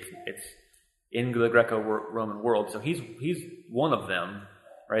Mediterranean Sea. It's in the Greco-Roman world. So he's one of them,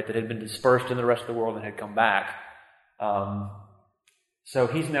 right, that had been dispersed in the rest of the world and had come back. So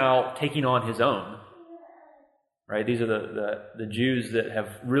he's now taking on his own, right? These are the Jews that have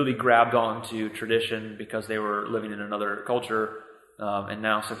really grabbed onto tradition because they were living in another culture, and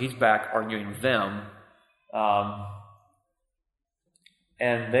now so he's back arguing with them.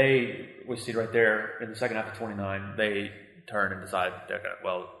 And we see right there in the second half of 29, they turn and decide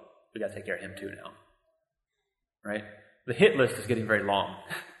we got to take care of him too now, right? The hit list is getting very long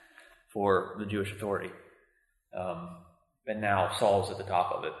for the Jewish authority, and now Saul's at the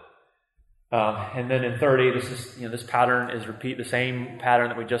top of it. And then in 30, this pattern is the same pattern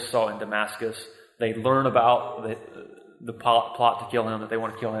that we just saw in Damascus. They learn about the plot to kill him, that they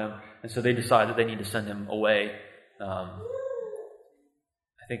want to kill him, and so they decide that they need to send him away. I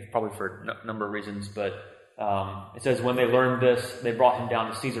think probably for a number of reasons, but it says when they learned this, they brought him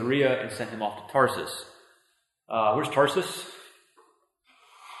down to Caesarea and sent him off to Tarsus. Where's Tarsus?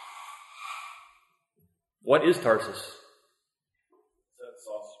 What is Tarsus? That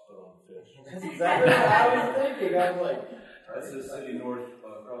sauce put on fish. That's exactly what I was thinking. I was like, That's the city north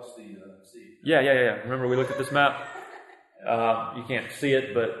across the sea. Yeah. Remember, we looked at this map. You can't see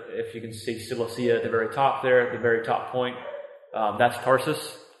it, but if you can see Cilicia at the very top there, at the very top point, that's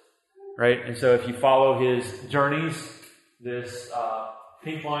Tarsus, right? And so if you follow his journeys, this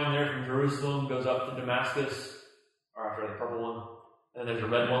pink line there from Jerusalem goes up to Damascus, or after the purple one, and there's a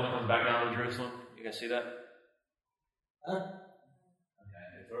red one that comes back down to Jerusalem. You guys see that? huh? Okay,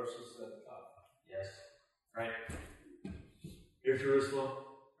 Tarsus at the top. Yes. Right? Here's Jerusalem.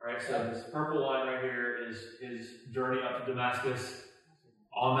 Right, so this purple line right here is his journey up to Damascus.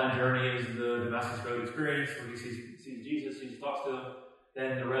 On that journey is the Damascus Road experience, where he sees Jesus, Jesus talks to him.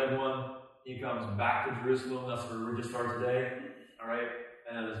 Then the red one, he comes back to Jerusalem. That's where we just started today. All right,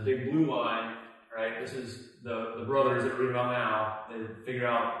 and then this big blue line, right? This is the brothers that we're reading about now. They figure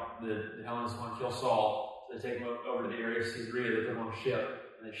out that the Hellenists want to kill Saul, so they take him over to the area of Caesarea. They put him on a ship,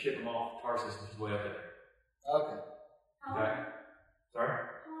 and they ship him off to Tarsus, which is way up there. Okay. Okay. Sorry.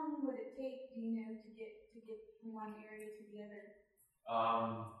 How long would it take, do you know, to get from one area to the other?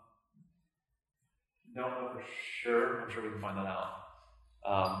 Don't know for sure. I'm sure we can find that out.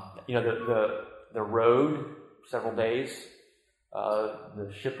 The road, several days.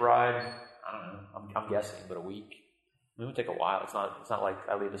 The ship ride, I don't know. I'm guessing, but a week. It would take a while. It's not like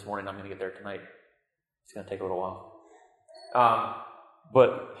I leave this morning, I'm going to get there tonight. It's going to take a little while.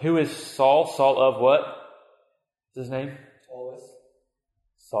 But who is Saul? Saul of what? What's his name? Taurus.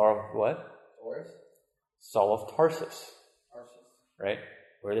 Saul of what? Taurus. Saul of Tarsus. Tarsus. Right?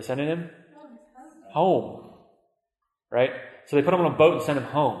 Where are they sending him? Home. Right? So they put him on a boat and send him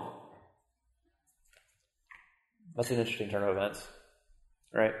home. That's an interesting turn of events.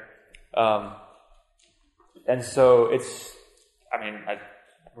 Right? And so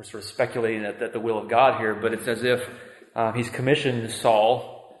we're sort of speculating that the will of God here, but it's as if he's commissioned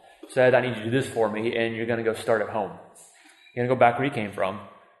Saul, said, I need you to do this for me, and you're going to go start at home. You're going to go back where you came from,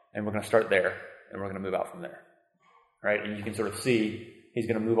 and we're going to start there, and we're going to move out from there. Right? And you can sort of see he's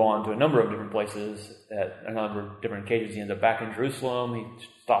going to move on to a number of different places at a number of different occasions. He ends up back in Jerusalem. He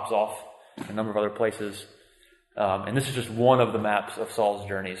stops off a number of other places. And this is just one of the maps of Saul's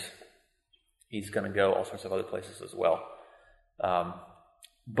journeys. He's going to go all sorts of other places as well.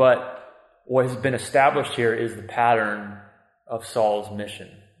 But what has been established here is the pattern of Saul's mission,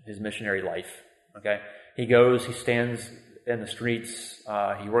 his missionary life. Okay? He goes, he stands in the streets,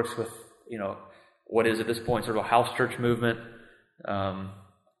 he works with, what is at this point sort of a house church movement.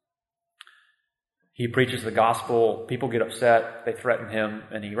 He preaches the gospel, people get upset, they threaten him,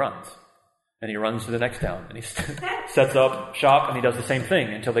 and he runs. And he runs to the next town, and he sets up shop, and he does the same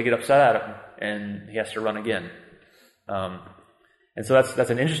thing until they get upset at him, and he has to run again. And so that's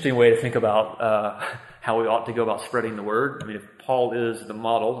an interesting way to think about how we ought to go about spreading the word. I mean, if Paul is the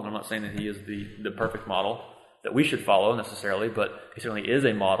model, and I'm not saying that he is the perfect model that we should follow necessarily, but he certainly is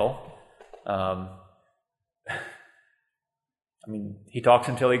a model. He talks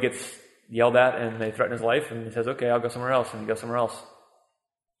until he gets yelled at and they threaten his life, and he says, okay, I'll go somewhere else, and he goes somewhere else.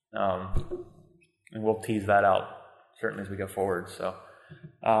 And we'll tease that out certainly as we go forward. So,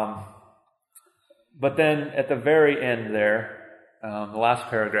 but then at the very end there, the last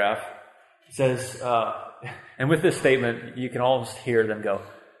paragraph says, and with this statement, you can almost hear them go,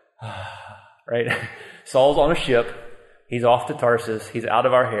 right? Saul's on a ship. He's off to Tarsus. He's out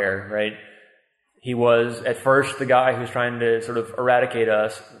of our hair, right? he was at first the guy who's trying to sort of eradicate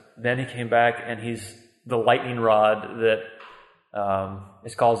us. Then he came back and he's the lightning rod that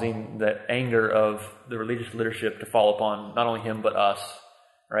is causing the anger of the religious leadership to fall upon not only him but us,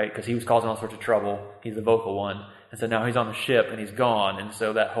 right? Because he was causing all sorts of trouble. He's the vocal one. And so now he's on the ship and he's gone. And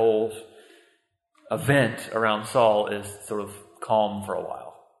so that whole event around Saul is sort of calm for a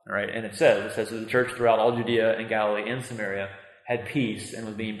while, right? And it says that the church throughout all Judea and Galilee and Samaria had peace and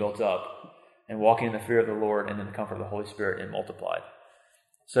was being built up and walking in the fear of the Lord and in the comfort of the Holy Spirit and multiplied.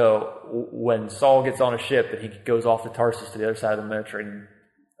 So when Saul gets on a ship and he goes off to Tarsus to the other side of the Mediterranean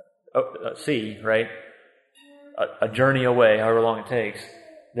Sea, right? A journey away, however long it takes,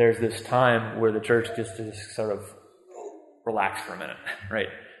 there's this time where the church gets to sort of relax for a minute, right?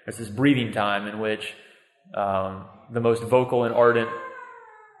 There's this breathing time in which the most vocal and ardent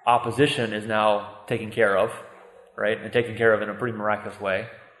opposition is now taken care of, right? And taken care of in a pretty miraculous way.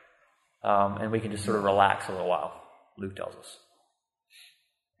 And we can just sort of relax a little while, Luke tells us.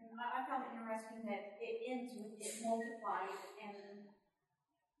 I found it interesting that it ends with it multiplied, and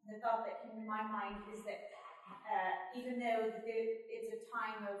the thought that came to my mind is that even though it's a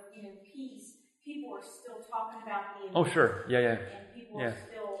time of peace, people are still talking about the Oh, sure. Yeah. And people are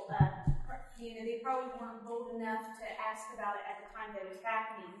still, they probably weren't bold enough to ask about it at the time that it was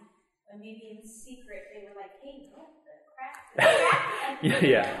happening, but maybe in secret they were like, hey, what the crap is happening?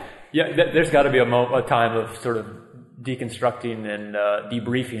 Yeah. There's got to be a time of sort of deconstructing and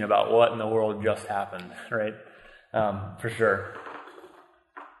debriefing about what in the world just happened, right? For sure.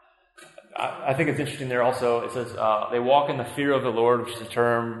 I think it's interesting there also. It says they walk in the fear of the Lord, which is a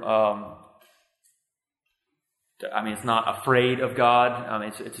term. It's not afraid of God.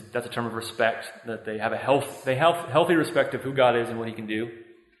 That's a term of respect, that they have healthy respect of who God is and what He can do.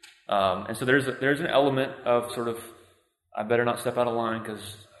 And so there's an element of sort of, I better not step out of line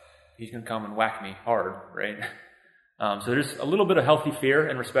because He's going to come and whack me hard, right? So there's a little bit of healthy fear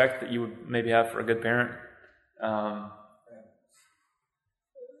and respect that you would maybe have for a good parent.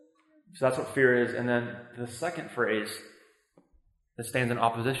 So that's what fear is. And then the second phrase that stands in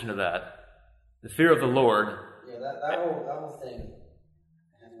opposition to that, the fear of the Lord. Yeah, that whole thing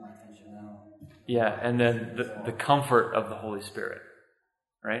has my attention now. Yeah, and then the comfort of the Holy Spirit,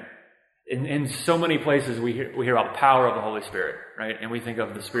 right? In so many places we hear about the power of the Holy Spirit, right? And we think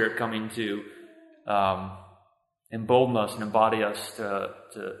of the Spirit coming to embolden us and embody us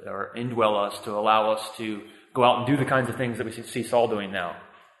or indwell us to allow us to go out and do the kinds of things that we see Saul doing now.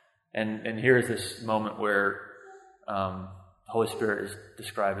 And here is this moment where the Holy Spirit is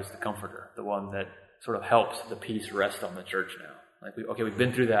described as the comforter, the one that sort of helps the peace rest on the church now. Like, we've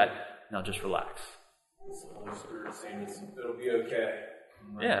been through that, now just relax. So the Holy Spirit saying it'll be okay.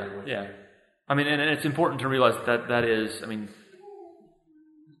 Yeah. And it's important to realize that is,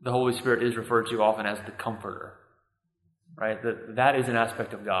 the Holy Spirit is referred to often as the comforter, right? That is an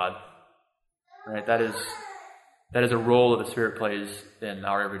aspect of God, right? That is a role that the Spirit plays in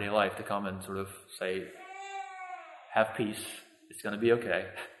our everyday life, to come and sort of say, have peace, it's going to be okay,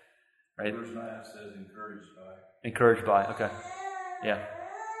 right? Verse 9 says encouraged by. Encouraged by, okay. Yeah.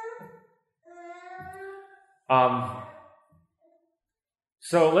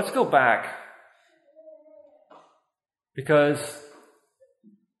 So let's go back, because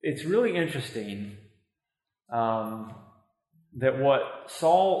it's really interesting that what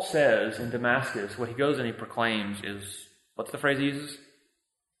Saul says in Damascus, what he goes and he proclaims is, what's the phrase he uses?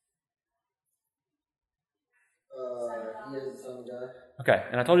 He is the Son of God. Okay,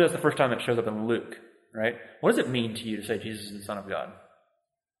 and I told you that's the first time it shows up in Luke, right? What does it mean to you to say Jesus is the Son of God?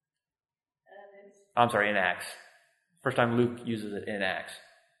 I'm sorry, in Acts. First time Luke uses it in Acts.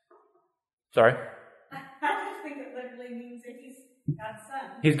 Sorry? I just think it literally means that He's God's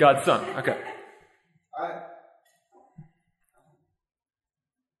Son. He's God's Son, okay. I don't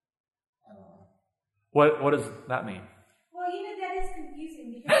know. What does that mean? Well, that is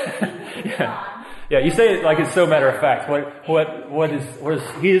confusing because He's God. Yeah, you say it like it's so matter of fact. What is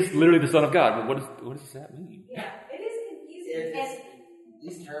He is literally the Son of God, but what does that mean? Yeah, it is confusing.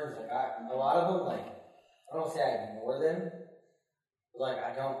 These terms, a lot of them, I don't say I ignore them, but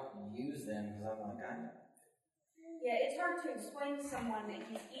I don't use them because I'm I know. Yeah, it's hard to explain to someone that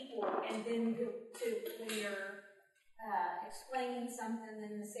He's equal, and then when you're explaining something,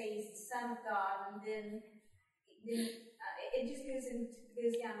 then say He's the Son of God, and then it just goes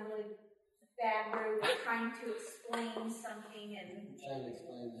down a really bad road of trying to explain something and trying to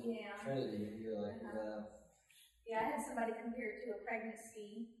explain the Trinity. You're like, Yeah, I had somebody compare it to a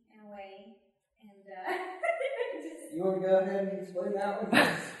pregnancy in a way, And just, You want to go ahead and explain that one?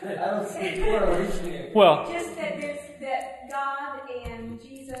 I don't see the correlation. Well, just that God and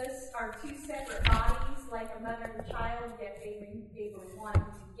Jesus are two separate bodies, like a mother and child, yet they were one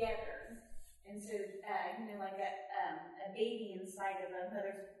together. And so, like a baby inside of a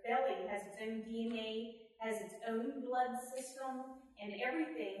mother's belly has its own DNA, has its own blood system, and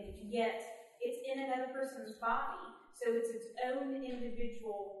everything, yet it's in another person's body. So it's its own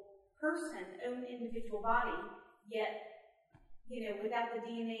individual person, own individual body, yet, without the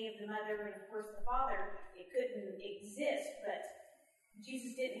DNA of the mother and, of course, the father, it couldn't exist. But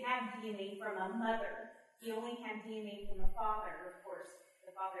Jesus didn't have DNA from a mother. He only had DNA from a father, of course.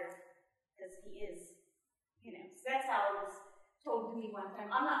 The father, because he is, So that's how it was told to me one time.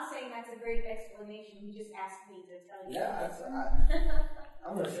 I'm not saying that's a great explanation. He just asked me to tell you. Yeah,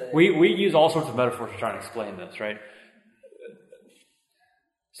 I'm going to say. we use all sorts of metaphors to try and explain this, right?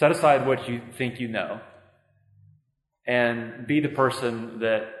 Set aside what you think you know, and be the person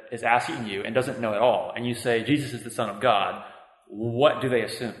that is asking you and doesn't know at all. And you say, Jesus is the Son of God. What do they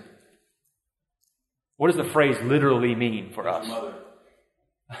assume? What does the phrase literally mean for us? Mother.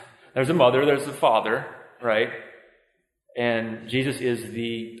 There's a mother, there's a father, right? And Jesus is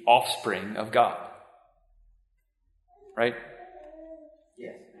the offspring of God. Right?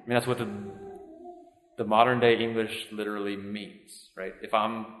 Yes. I mean, that's what the modern day English literally means, right? If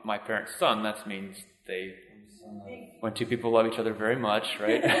I'm my parents' son, that means when two people love each other very much,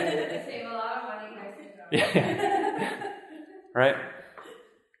 right? Save a lot of money. Yeah. Right?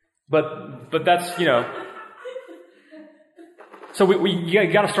 But that's, so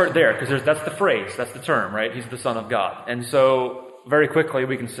you got to start there, because that's the phrase, that's the term, right? He's the Son of God. And so very quickly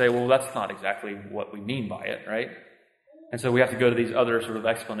we can say, well, that's not exactly what we mean by it, right? And so we have to go to these other sort of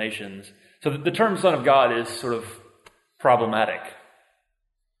explanations. So the term Son of God is sort of problematic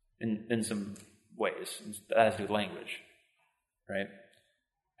in some ways. That has to do with language, right? It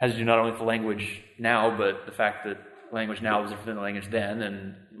has to do not only with the language now, but the fact that language now is different than the language then,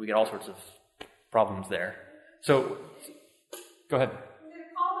 and we get all sorts of problems there. So, go ahead. Is it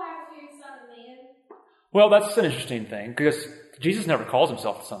a callback to Son of Man? Well, that's an interesting thing, because Jesus never calls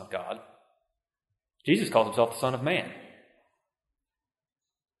himself the Son of God. Jesus calls himself the Son of Man.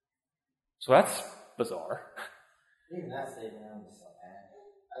 So that's bizarre. Even that statement, I'm just like,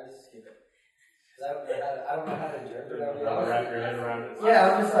 I just skip it. Because I don't know how to interpret it. I'll wrap your head around it.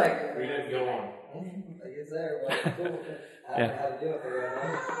 Yeah, I'm just like, We didn't go on. Like it's there, but cool. I don't know how to deal with it right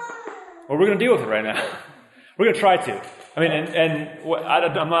now. Well, we're going to deal with it right now. We're going to try to. I mean,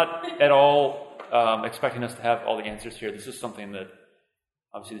 I'm not at all expecting us to have all the answers here. This is something that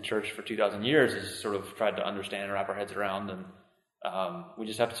obviously the church for 2,000 years has sort of tried to understand and wrap our heads around, and we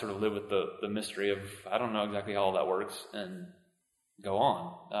just have to sort of live with the mystery of, I don't know exactly how all that works, and go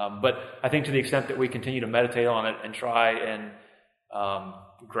on. But I think to the extent that we continue to meditate on it and try and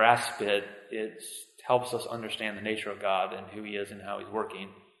grasp it, it helps us understand the nature of God and who He is and how He's working.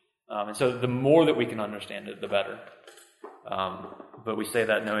 And so the more that we can understand it, the better. But we say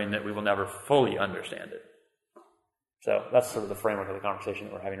that knowing that we will never fully understand it. So that's sort of the framework of the conversation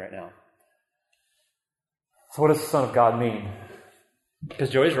that we're having right now. So what does the Son of God mean? Because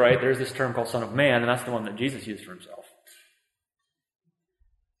Joey's right, there's this term called Son of Man, and that's the one that Jesus used for himself.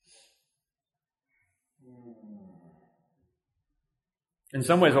 In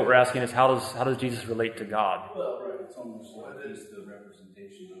some ways, what we're asking is, how does Jesus relate to God? Well, right. It's almost like he's the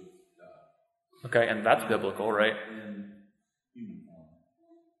representation of God. Okay, and that's biblical, right? In human form.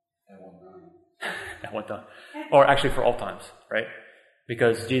 At one time. At one time. Or actually for all times, right?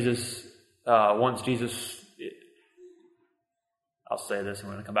 Because Jesus, once Jesus, I'll say this and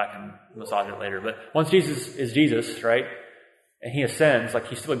we're going to come back and massage it later, but once Jesus is Jesus, right? And He ascends, like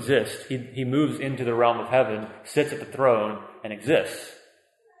He still exists. He moves into the realm of heaven, sits at the throne, and exists.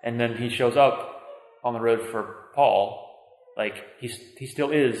 And then He shows up on the road for Paul, like he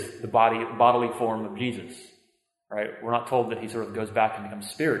still is the bodily form of Jesus, right? We're not told that He sort of goes back and becomes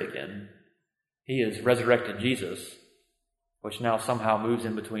spirit again. He is resurrected Jesus, which now somehow moves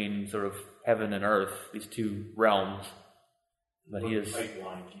in between sort of heaven and earth, these two realms. But He is.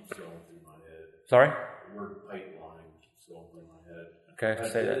 Pipeline keeps going through my head. Sorry? The word pipeline keeps going through my head. Okay,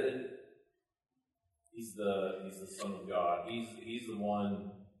 say that. He's the Son of God. He's the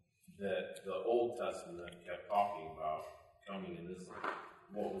one that the Old Testament kept talking about coming in this.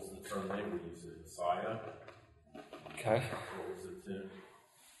 What was the term they were using? Messiah. Okay. What was it?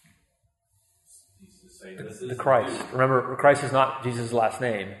 He's just saying this is The Christ. Remember, Christ is not Jesus' last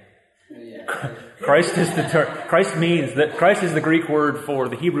name. Yeah. Christ is the term. Christ means that Christ is the Greek word for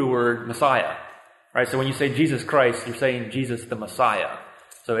the Hebrew word Messiah. Right? So when you say Jesus Christ, you're saying Jesus the Messiah.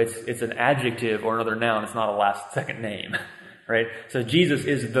 So it's an adjective or another noun. It's not a last second name, right? So Jesus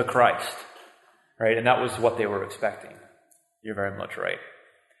is the Christ, right? And that was what they were expecting. You're very much right.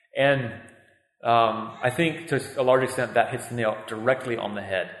 And I think to a large extent that hits the nail directly on the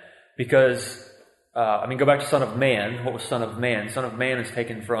head. Because, go back to Son of Man. What was Son of Man? Son of Man is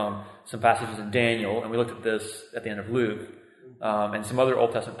taken from some passages in Daniel, and we looked at this at the end of Luke, and some other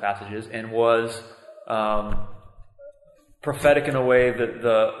Old Testament passages, and was prophetic in a way that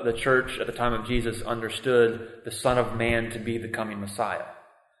the church at the time of Jesus understood the Son of Man to be the coming Messiah.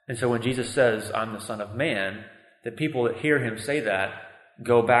 And so when Jesus says, I'm the Son of Man, the people that hear him say that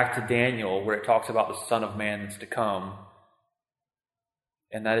go back to Daniel, where it talks about the Son of Man that's to come,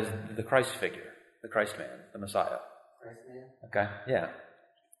 and that is the Christ figure, the Christ man, the Messiah. Christ man? Okay, yeah.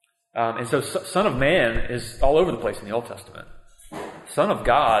 And so Son of Man is all over the place in the Old Testament. Son of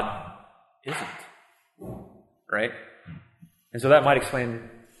God isn't, right? And so that might explain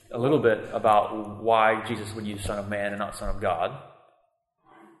a little bit about why Jesus would use Son of Man and not Son of God.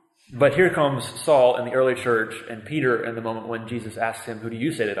 But here comes Saul in the early church and Peter in the moment when Jesus asks him, who do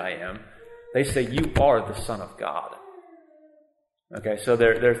you say that I am? They say, you are the Son of God. Okay, so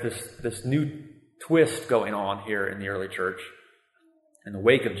there's this new twist going on here in the early church in the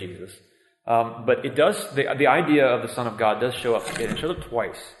wake of Jesus. But it does, the idea of the Son of God does show up again. It shows up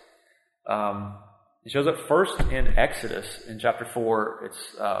twice. It shows up first in Exodus in chapter 4.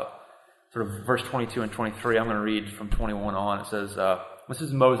 It's sort of verse 22 and 23. I'm going to read from 21 on. It says, this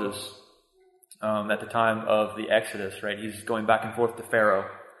is Moses at the time of the Exodus, right? He's going back and forth to Pharaoh.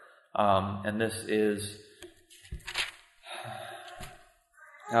 And this is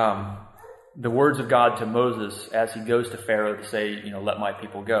the words of God to Moses as he goes to Pharaoh to say, let my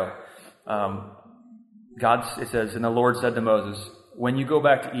people go. It says, and the Lord said to Moses, when you go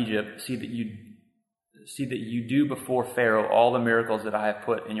back to Egypt, see that you do before Pharaoh all the miracles that I have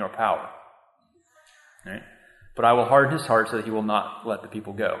put in your power. Right? But I will harden his heart so that he will not let the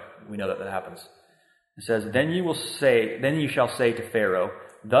people go. We know that happens. It says, then you shall say to Pharaoh,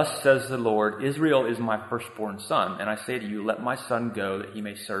 thus says the Lord, Israel is my firstborn son, and I say to you, let my son go that he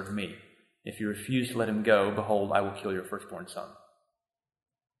may serve me. If you refuse to let him go, behold, I will kill your firstborn son.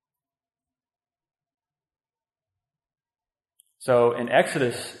 So in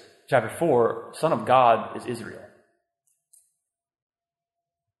Exodus chapter 4, Son of God is Israel.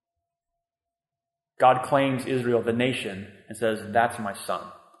 God claims Israel, the nation, and says, that's my son.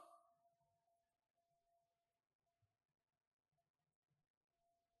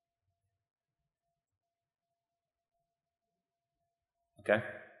 Okay?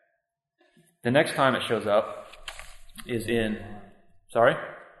 The next time it shows up is in... Sorry?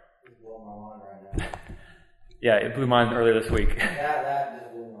 It's blowing my mind right now. Yeah, it blew mine earlier this week. That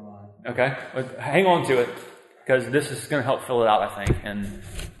just blew my mind. Okay? But hang on to it, because this is going to help fill it out, I think, and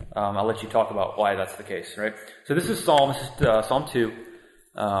I'll let you talk about why that's the case, right? So this is Psalm 2.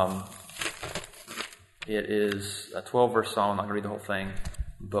 It is a 12-verse psalm. I'm not going to read the whole thing,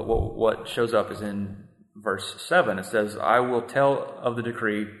 but what shows up is in verse 7. It says, I will tell of the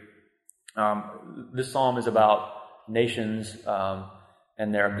decree. This psalm is about nations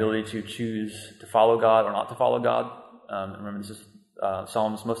and their ability to choose to follow God or not to follow God. Remember, this is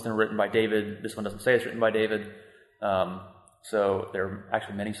psalms, most of them are written by David. This one doesn't say it's written by David. So there are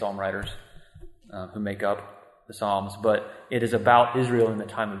actually many psalm writers who make up the psalms, but it is about Israel in the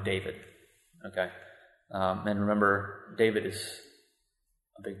time of David. Okay, and remember, David is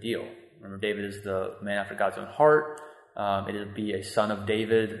a big deal. Remember, David is the man after God's own heart. It will be a son of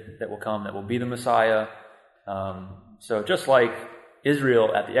David that will come, that will be the Messiah. So just like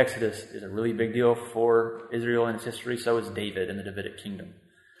Israel at the Exodus is a really big deal for Israel in its history, so is David in the Davidic kingdom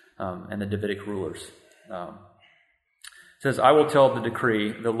and the Davidic rulers. It says, I will tell the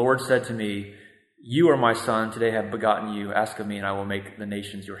decree, the Lord said to me, you are my son, today I have begotten you, ask of me, and I will make the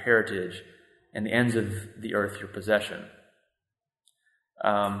nations your heritage, and the ends of the earth your possession.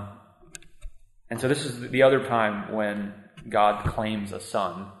 And so this is the other time when God claims a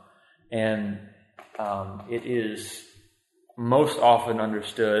son, and it is most often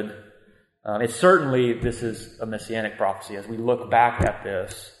understood, this is a messianic prophecy. As we look back at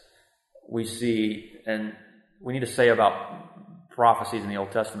this, we see, and we need to say about prophecies in the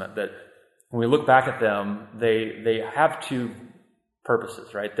Old Testament that when we look back at them, they have two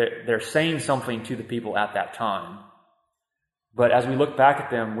purposes, right? They're saying something to the people at that time. But as we look back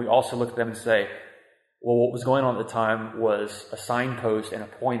at them, we also look at them and say, well, what was going on at the time was a signpost and a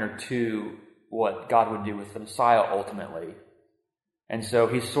pointer to what God would do with the Messiah ultimately. And so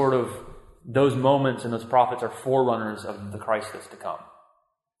he's sort of, those moments and those prophets are forerunners of the Christ that's to come.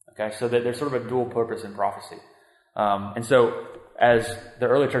 Okay, so there's sort of a dual purpose in prophecy. And so as the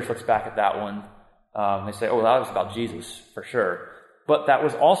early church looks back at that one, they say, oh, that was about Jesus, for sure. But that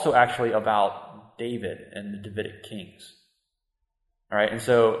was also actually about David and the Davidic kings. All right, and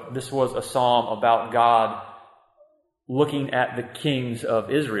so this was a psalm about God looking at the kings of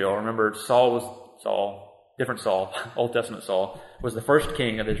Israel. Remember, different Saul, Old Testament Saul, was the first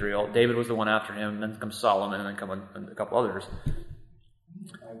king of Israel. David was the one after him, and then comes Solomon, and then come a couple others.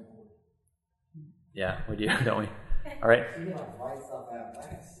 Yeah, we do, don't we? All right.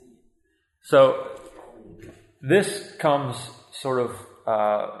 So this comes sort of,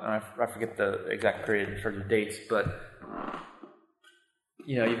 I forget the exact period in terms of dates, but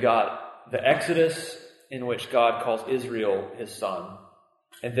you've got the Exodus in which God calls Israel his son,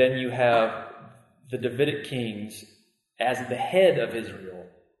 and then you have the Davidic kings as the head of Israel,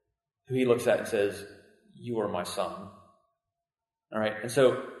 who he looks at and says, "You are my son." All right, and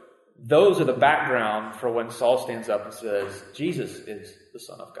so those are the background for when Saul stands up and says, Jesus is the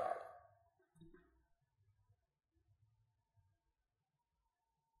Son of God.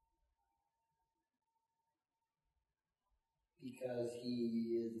 Because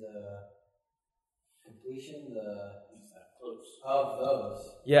he is the completion, of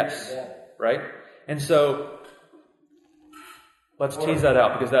those. Yes, together. right? And so, let's tease that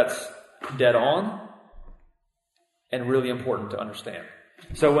out, because that's dead on and really important to understand.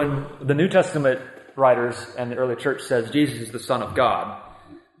 So when the New Testament writers and the early church says Jesus is the Son of God,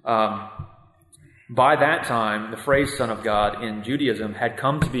 by that time, the phrase Son of God in Judaism had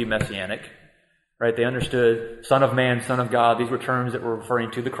come to be messianic, right? They understood Son of Man, Son of God. These were terms that were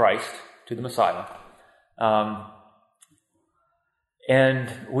referring to the Christ, to the Messiah.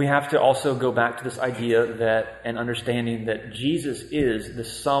 And we have to also go back to this idea that, and understanding that Jesus is the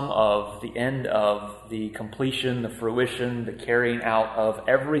sum of, the end of, the completion, the fruition, the carrying out of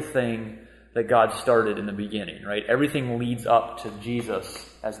everything that God started in the beginning, right? Everything leads up to Jesus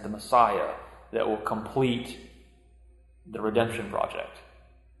as the Messiah that will complete the redemption project,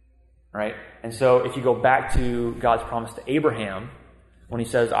 right? And so if you go back to God's promise to Abraham, when he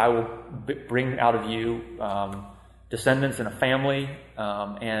says, I will bring out of you descendants and a family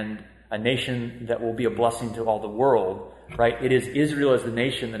and a nation that will be a blessing to all the world, right? It is Israel as the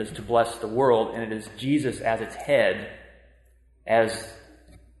nation that is to bless the world, and it is Jesus as its head, as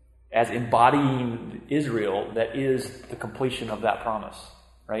embodying Israel, that is the completion of that promise,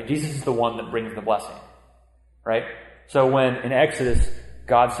 right? Jesus is the one that brings the blessing, right? So when in Exodus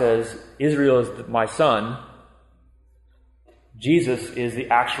God says, Israel is my son, Jesus is the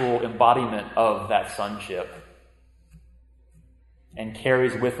actual embodiment of that sonship, and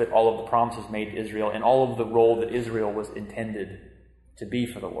carries with it all of the promises made to Israel and all of the role that Israel was intended to be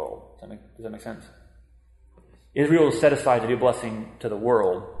for the world. Does that make sense? Israel is set aside to be a blessing to the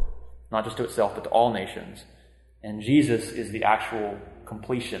world, not just to itself, but to all nations. And Jesus is the actual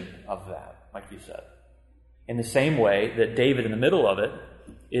completion of that, like you said. In the same way that David in the middle of it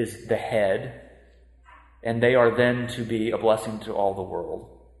is the head, and they are then to be a blessing to all the world.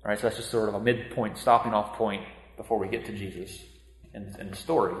 All right, so that's just sort of a midpoint, stopping off point before we get to Jesus in the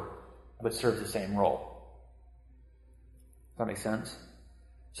story, but serves the same role. Does that make sense?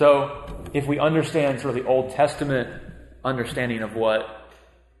 So, if we understand sort of the Old Testament understanding of what,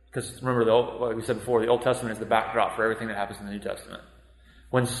 because remember, like we said before, the Old Testament is the backdrop for everything that happens in the New Testament.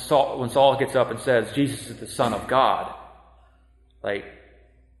 When Saul gets up and says Jesus is the Son of God, like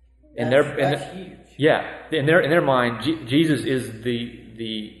in That's huge. Yeah, in their mind, Jesus is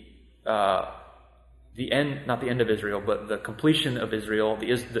the end, not the end of Israel, but the completion of Israel, the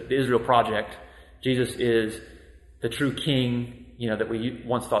Israel project. Jesus is the true king, that we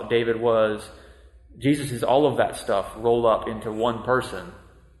once thought David was. Jesus is all of that stuff rolled up into one person,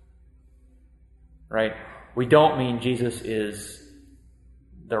 right? We don't mean Jesus is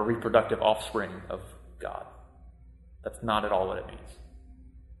the reproductive offspring of God. That's not at all what it means,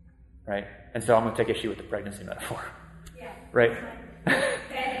 right? And so I'm going to take issue with the pregnancy metaphor. Yeah. Right?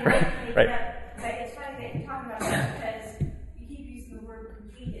 Right. But it's funny that you're talking about that because you keep using the word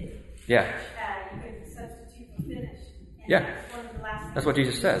completed. Yeah. You could substitute for finished. And Yeah. That's what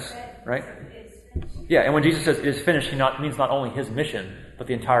Jesus says, right? Yeah, and when Jesus says it is finished, he means not only his mission, but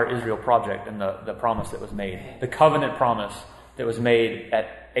the entire Israel project and the promise that was made. The covenant promise that was made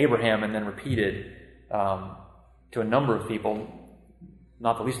at Abraham and then repeated to a number of people,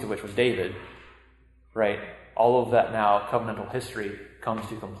 not the least of which was David, right? All of that now, covenantal history, comes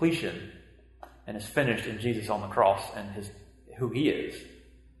to completion and is finished in Jesus on the cross and who he is.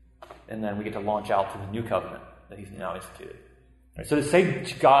 And then we get to launch out to the new covenant that he's now instituted. Right, so to say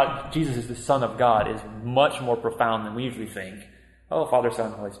Jesus is the Son of God is much more profound than we usually think. Oh, Father,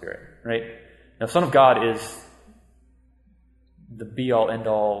 Son, Holy Spirit, right? Now, Son of God is the be-all,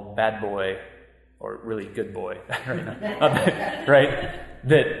 end-all bad boy, or really good boy, right?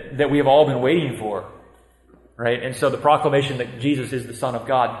 That we have all been waiting for, right? And so the proclamation that Jesus is the Son of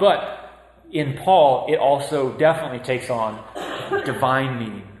God, but in Paul, it also definitely takes on divine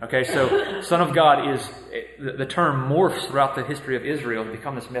meaning. Okay, so Son of God is, the term morphs throughout the history of Israel to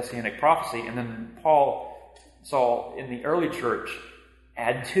become this messianic prophecy, and then Paul saw in the early church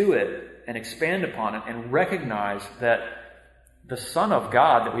add to it and expand upon it and recognize that the Son of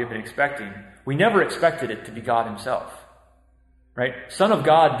God that we have been expecting, we never expected it to be God himself. Right? Son of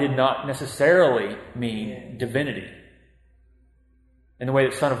God did not necessarily mean divinity. In the way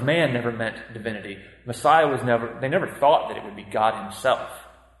that Son of Man never meant divinity. Messiah they never thought that it would be God himself.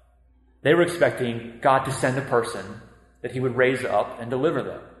 They were expecting God to send a person that he would raise up and deliver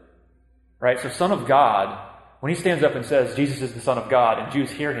them. Right? So Son of God, when he stands up and says Jesus is the Son of God and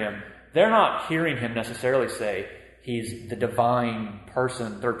Jews hear him, they're not hearing him necessarily say he's the divine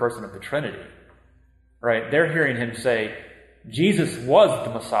person, third person of the Trinity. Right? They're hearing him say Jesus was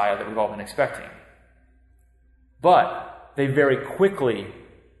the Messiah that we've all been expecting. But they very quickly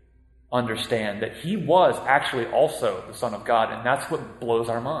understand that he was actually also the Son of God, and that's what blows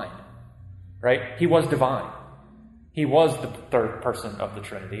our mind. Right? He was divine. He was the third person of the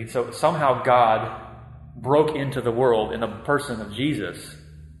Trinity. So somehow God broke into the world in the person of Jesus,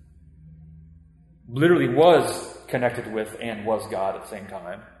 literally was connected with and was God at the same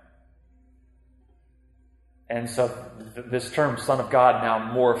time. And so this term Son of God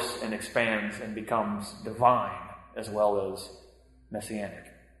now morphs and expands and becomes divine as well as messianic,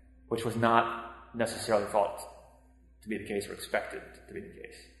 which was not necessarily thought to be the case or expected to be the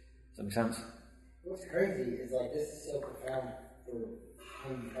case. Does that make sense? What's crazy is like this is so profound for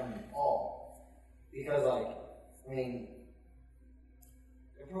him becoming Paul. Because it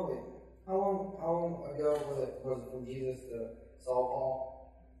probably how long ago was it from Jesus to Saul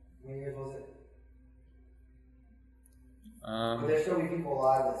Paul? How many years was it? But there's so many people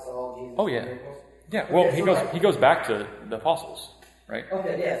alive that saw Jesus. Oh yeah. Yeah, well, okay, he goes back to the apostles, right?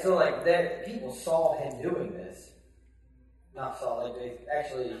 Okay, yeah. So that people saw him doing this, not saw they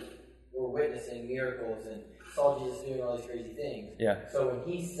actually were witnessing miracles and saw Jesus doing all these crazy things. Yeah. So when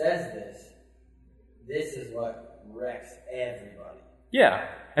he says this is what wrecks everybody. Yeah,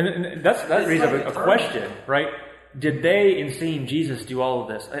 and that raises a question, right? Did they, in seeing Jesus do all of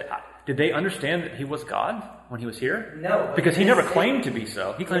this, did they understand that he was God when he was here? No. Because he never claimed to be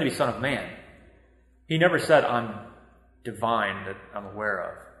so. He claimed to be Son of Man. He never said, I'm divine that I'm aware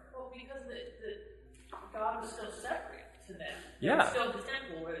of. Well, because the God was still separate to them. Yeah. It was still the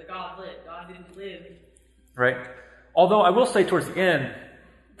temple where God lived. God didn't live. Right. Although I will say towards the end,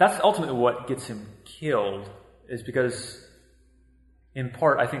 that's ultimately what gets him killed, is because, in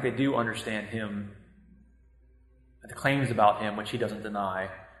part, I think they do understand him, the claims about him, which he doesn't deny,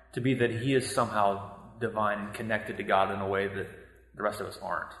 to be that he is somehow divine and connected to God in a way that the rest of us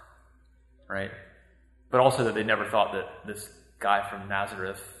aren't. Right? But also that they never thought that this guy from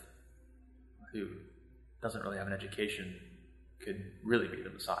Nazareth, who doesn't really have an education, could really be the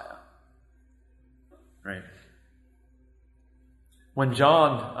Messiah. Right? When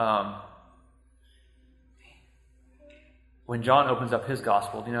John opens up his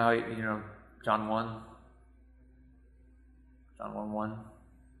gospel, do you know how John 1? John 1:1?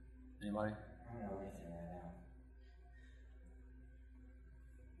 Anybody? I don't know anything right now.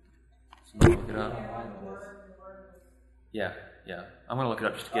 Somebody look it up. Yeah. I'm going to look it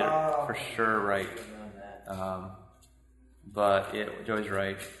up just to get it for sure right. But Joey's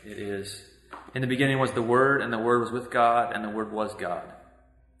right. It is, in the beginning was the Word, and the Word was with God, and the Word was God.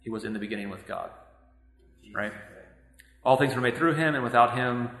 He was in the beginning with God. Right? All things were made through him, and without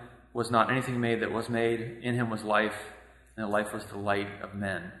him was not anything made that was made. In him was life, and the life was the light of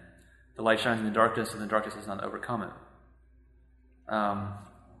men. The light shines in the darkness, and the darkness has not overcome it.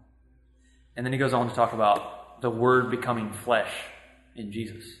 And then he goes on to talk about the Word becoming flesh in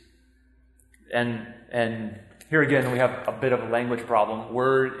Jesus. And here again, we have a bit of a language problem.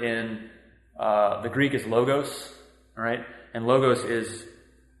 Word in the Greek is logos, all right? And logos is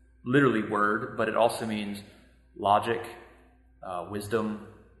literally word, but it also means logic, wisdom.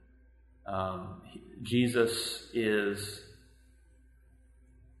 Jesus is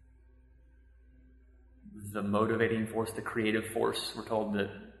the motivating force, the creative force. We're told that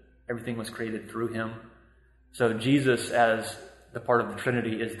everything was created through him. So Jesus, as the part of the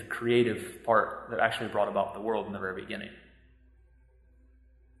Trinity, is the creative part that actually brought about the world in the very beginning.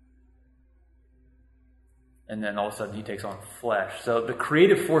 And then all of a sudden he takes on flesh. So the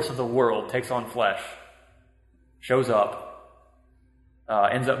creative force of the world takes on flesh, shows up,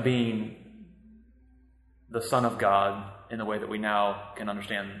 ends up being the Son of God, in the way that we now can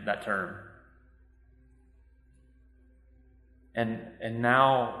understand that term. And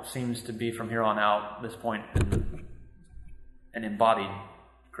now seems to be, from here on out, this point, an embodied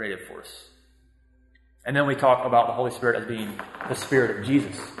creative force. And then we talk about the Holy Spirit as being the Spirit of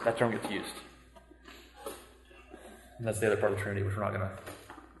Jesus. That term gets used. And that's the other part of the Trinity, which we're not going to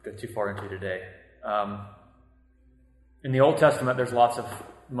go too far into today. In the Old Testament, there's lots of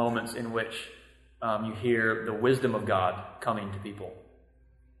moments in which you hear the wisdom of God coming to people.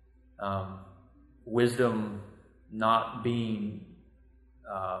 Wisdom not being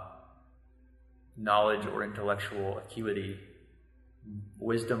knowledge or intellectual acuity.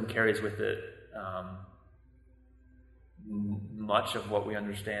 Wisdom carries with it much of what we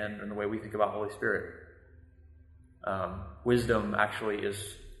understand and the way we think about Holy Spirit. Wisdom actually is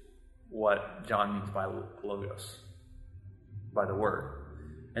what John means by logos, by the word.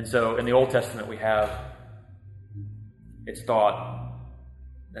 And so in the Old Testament we have, it's thought,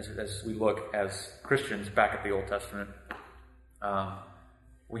 as we look as Christians back at the Old Testament,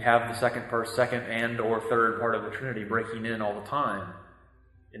 we have the second and or third part of the Trinity breaking in all the time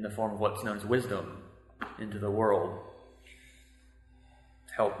in the form of what's known as wisdom into the world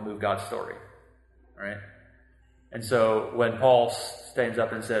to help move God's story. Right? And so when Paul stands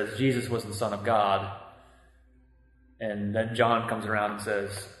up and says Jesus was the Son of God, and then John comes around and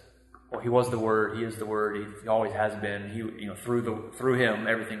says, well, he was the Word, he is the Word, he always has been. Through him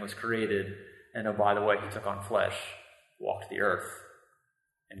everything was created, and oh, by the way, he took on flesh, walked the earth,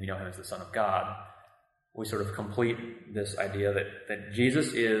 and we know him as the Son of God. We sort of complete this idea that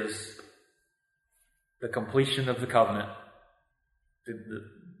Jesus is the completion of the covenant,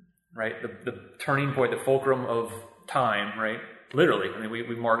 the turning point, the fulcrum of time, right? Literally, I mean,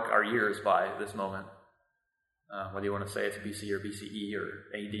 we mark our years by this moment. Whether you want to say it's BC or BCE or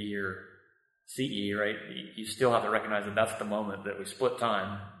AD or CE, right? You still have to recognize that that's the moment that we split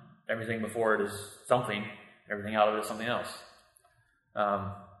time. Everything before it is something, everything out of it is something else.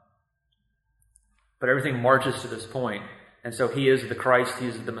 But everything marches to this point. And so he is the Christ, he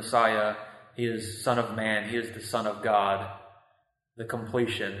is the Messiah, he is Son of Man, he is the Son of God, the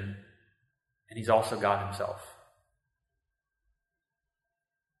completion, and he's also God himself.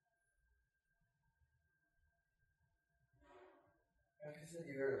 Like I said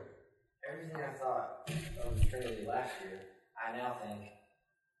earlier, everything I thought of the Trinity last year, I now think,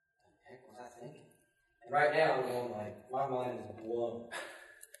 what the heck was I thinking? And right now I'm going like, my mind is blown.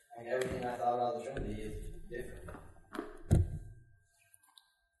 Like everything I thought about the Trinity is different.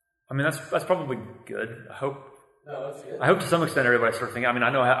 I mean, that's probably good. I hope to some extent everybody's sort of thinking. I mean, I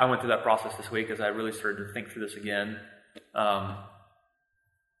know I went through that process this week as I really started to think through this again. Like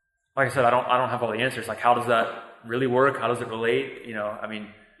I said, I don't have all the answers. Like, how does that really work? How does it relate? I mean,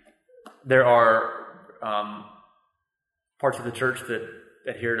 there are parts of the church that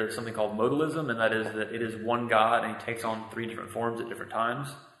adhere to something called modalism, and that is that it is one God and he takes on three different forms at different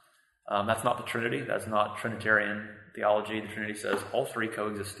times. That's not the Trinity. That's not Trinitarian theology. The Trinity says all three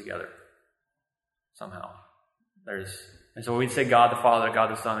coexist together somehow. And so when we say God the Father,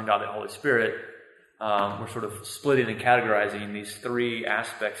 God the Son, and God the Holy Spirit, we're sort of splitting and categorizing these three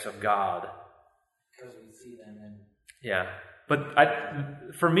aspects of God. Because we see them in... Yeah. But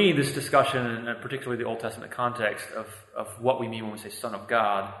for me, this discussion, and particularly the Old Testament context of what we mean when we say Son of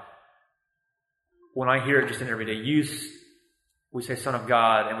God, when I hear it just in everyday use, we say Son of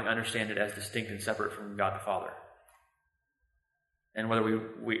God and we understand it as distinct and separate from God the Father. And whether we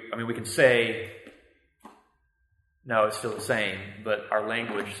can say, no, it's still the same, but our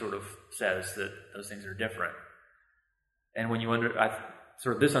language sort of says that those things are different. And when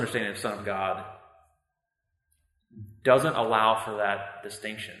this understanding of Son of God doesn't allow for that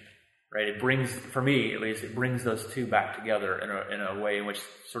distinction, right? It brings, for me at least, it brings those two back together in a way in which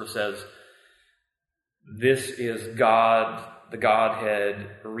sort of says, this is God, the Godhead,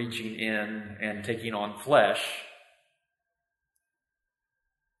 reaching in and taking on flesh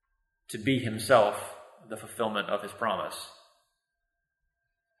to be himself the fulfillment of his promise.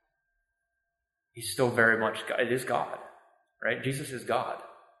 He's still very much God. It is God, right? Jesus is God.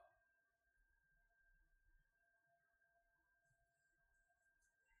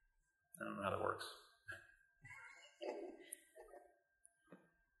 I don't know how that works.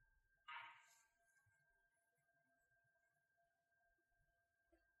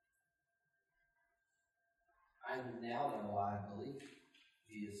 I now know why I believe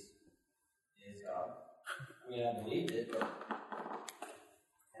he is God. I mean, I believed it, but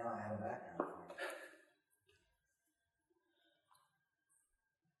now I have a background for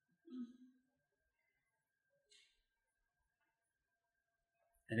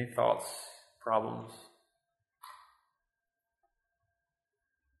it. Any thoughts, problems?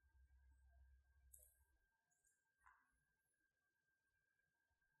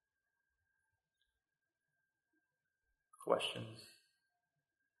 questions?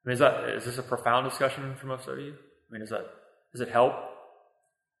 I mean, is this a profound discussion for most of you? I mean, does it help?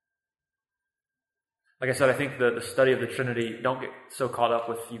 Like I said, I think the study of the Trinity, don't get so caught up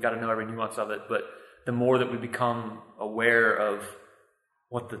with you've got to know every nuance of it, but the more that we become aware of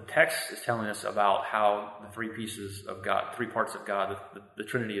what the text is telling us about how the three pieces of God, three parts of God, the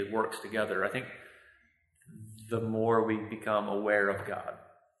Trinity works together, I think the more we become aware of God.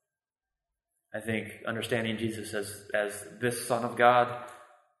 I think understanding Jesus as this Son of God,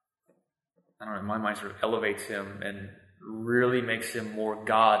 I don't know, in my mind sort of elevates him and really makes him more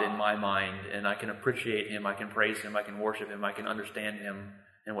God in my mind, and I can appreciate him, I can praise him, I can worship him, I can understand him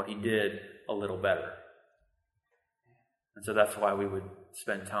and what he did a little better. And so that's why we would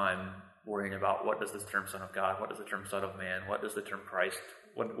spend time worrying about what does this term Son of God, what does the term Son of Man, what does the term Christ,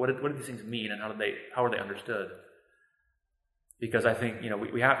 what do these things mean, and how are they understood? Because I think,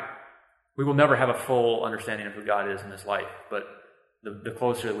 we will never have a full understanding of who God is in this life, but the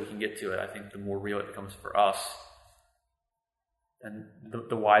closer that we can get to it, I think the more real it becomes for us, and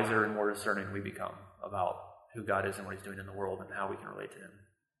the wiser and more discerning we become about who God is and what he's doing in the world and how we can relate to him.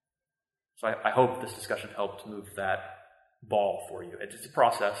 So I hope this discussion helped move that ball for you. It's a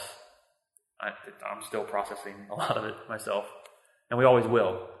process. I'm still processing a lot of it myself, and we always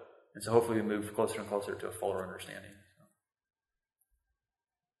will. And so hopefully we move closer and closer to a fuller understanding.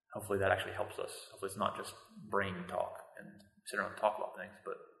 Hopefully that actually helps us. Hopefully it's not just brain talk and sit around and talk about things,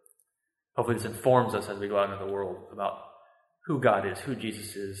 but hopefully this informs us as we go out into the world about who God is, who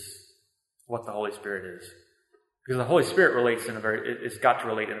Jesus is, what the Holy Spirit is. Because the Holy Spirit relates it's got to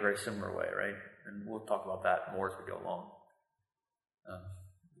relate in a very similar way, right? And we'll talk about that more as we go along.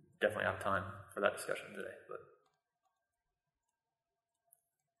 Definitely out of time for that discussion today.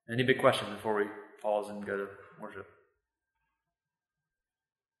 But any big questions before we pause and go to worship?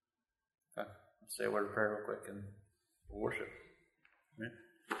 Okay, let's say a word of prayer real quick and we'll worship. Right?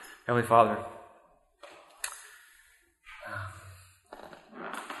 Heavenly Father,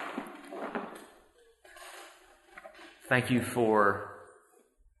 thank you for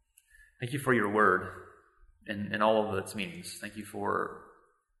your word and all of its meanings. Thank you for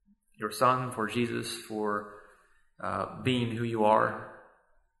your Son, for Jesus, for being who you are.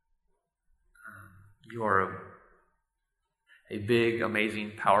 You are a big,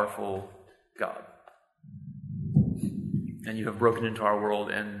 amazing, powerful God. And you have broken into our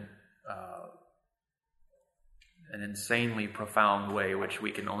world in an insanely profound way, which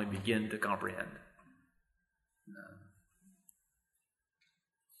we can only begin to comprehend.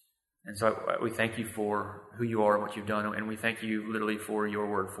 And so we thank you for who you are and what you've done, and we thank you literally for your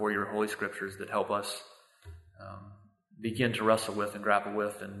word, for your holy scriptures that help us begin to wrestle with and grapple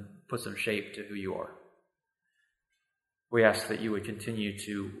with and put some shape to who you are. We ask that you would continue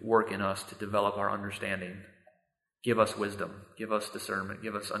to work in us to develop our understanding. Give us wisdom, give us discernment,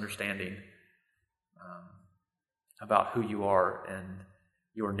 give us understanding about who you are and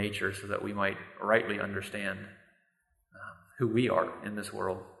your nature so that we might rightly understand who we are in this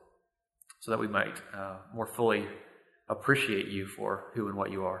world, so that we might more fully appreciate you for who and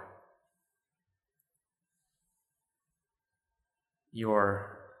what you are. You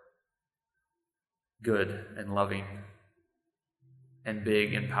are good and loving and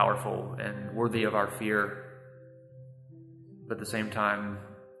big and powerful and worthy of our fear, but at the same time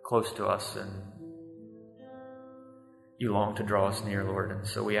close to us, and you long to draw us near, Lord. And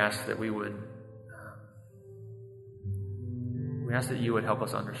so we ask that you would help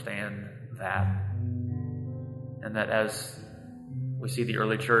us understand that, and that as we see the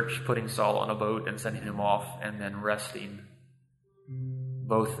early church putting Saul on a boat and sending him off and then resting,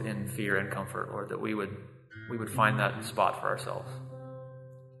 both in fear and comfort, Lord, that we would find that spot for ourselves.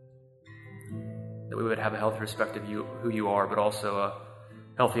 That we would have a healthy respect of you, who you are, but also a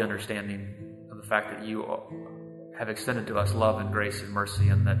healthy understanding of the fact that you have extended to us love and grace and mercy,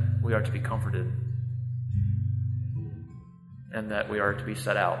 and that we are to be comforted, and that we are to be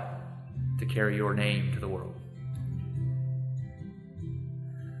set out to carry your name to the world.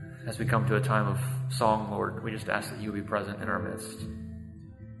 As we come to a time of song, Lord, we just ask that you would be present in our midst,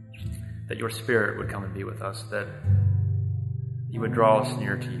 that your Spirit would come and be with us, that you would draw us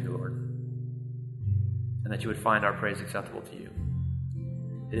near to you, Lord, and that you would find our praise acceptable to you.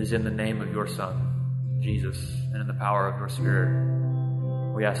 It is in the name of your Son, Jesus, and in the power of your Spirit,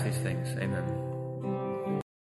 we ask these things. Amen.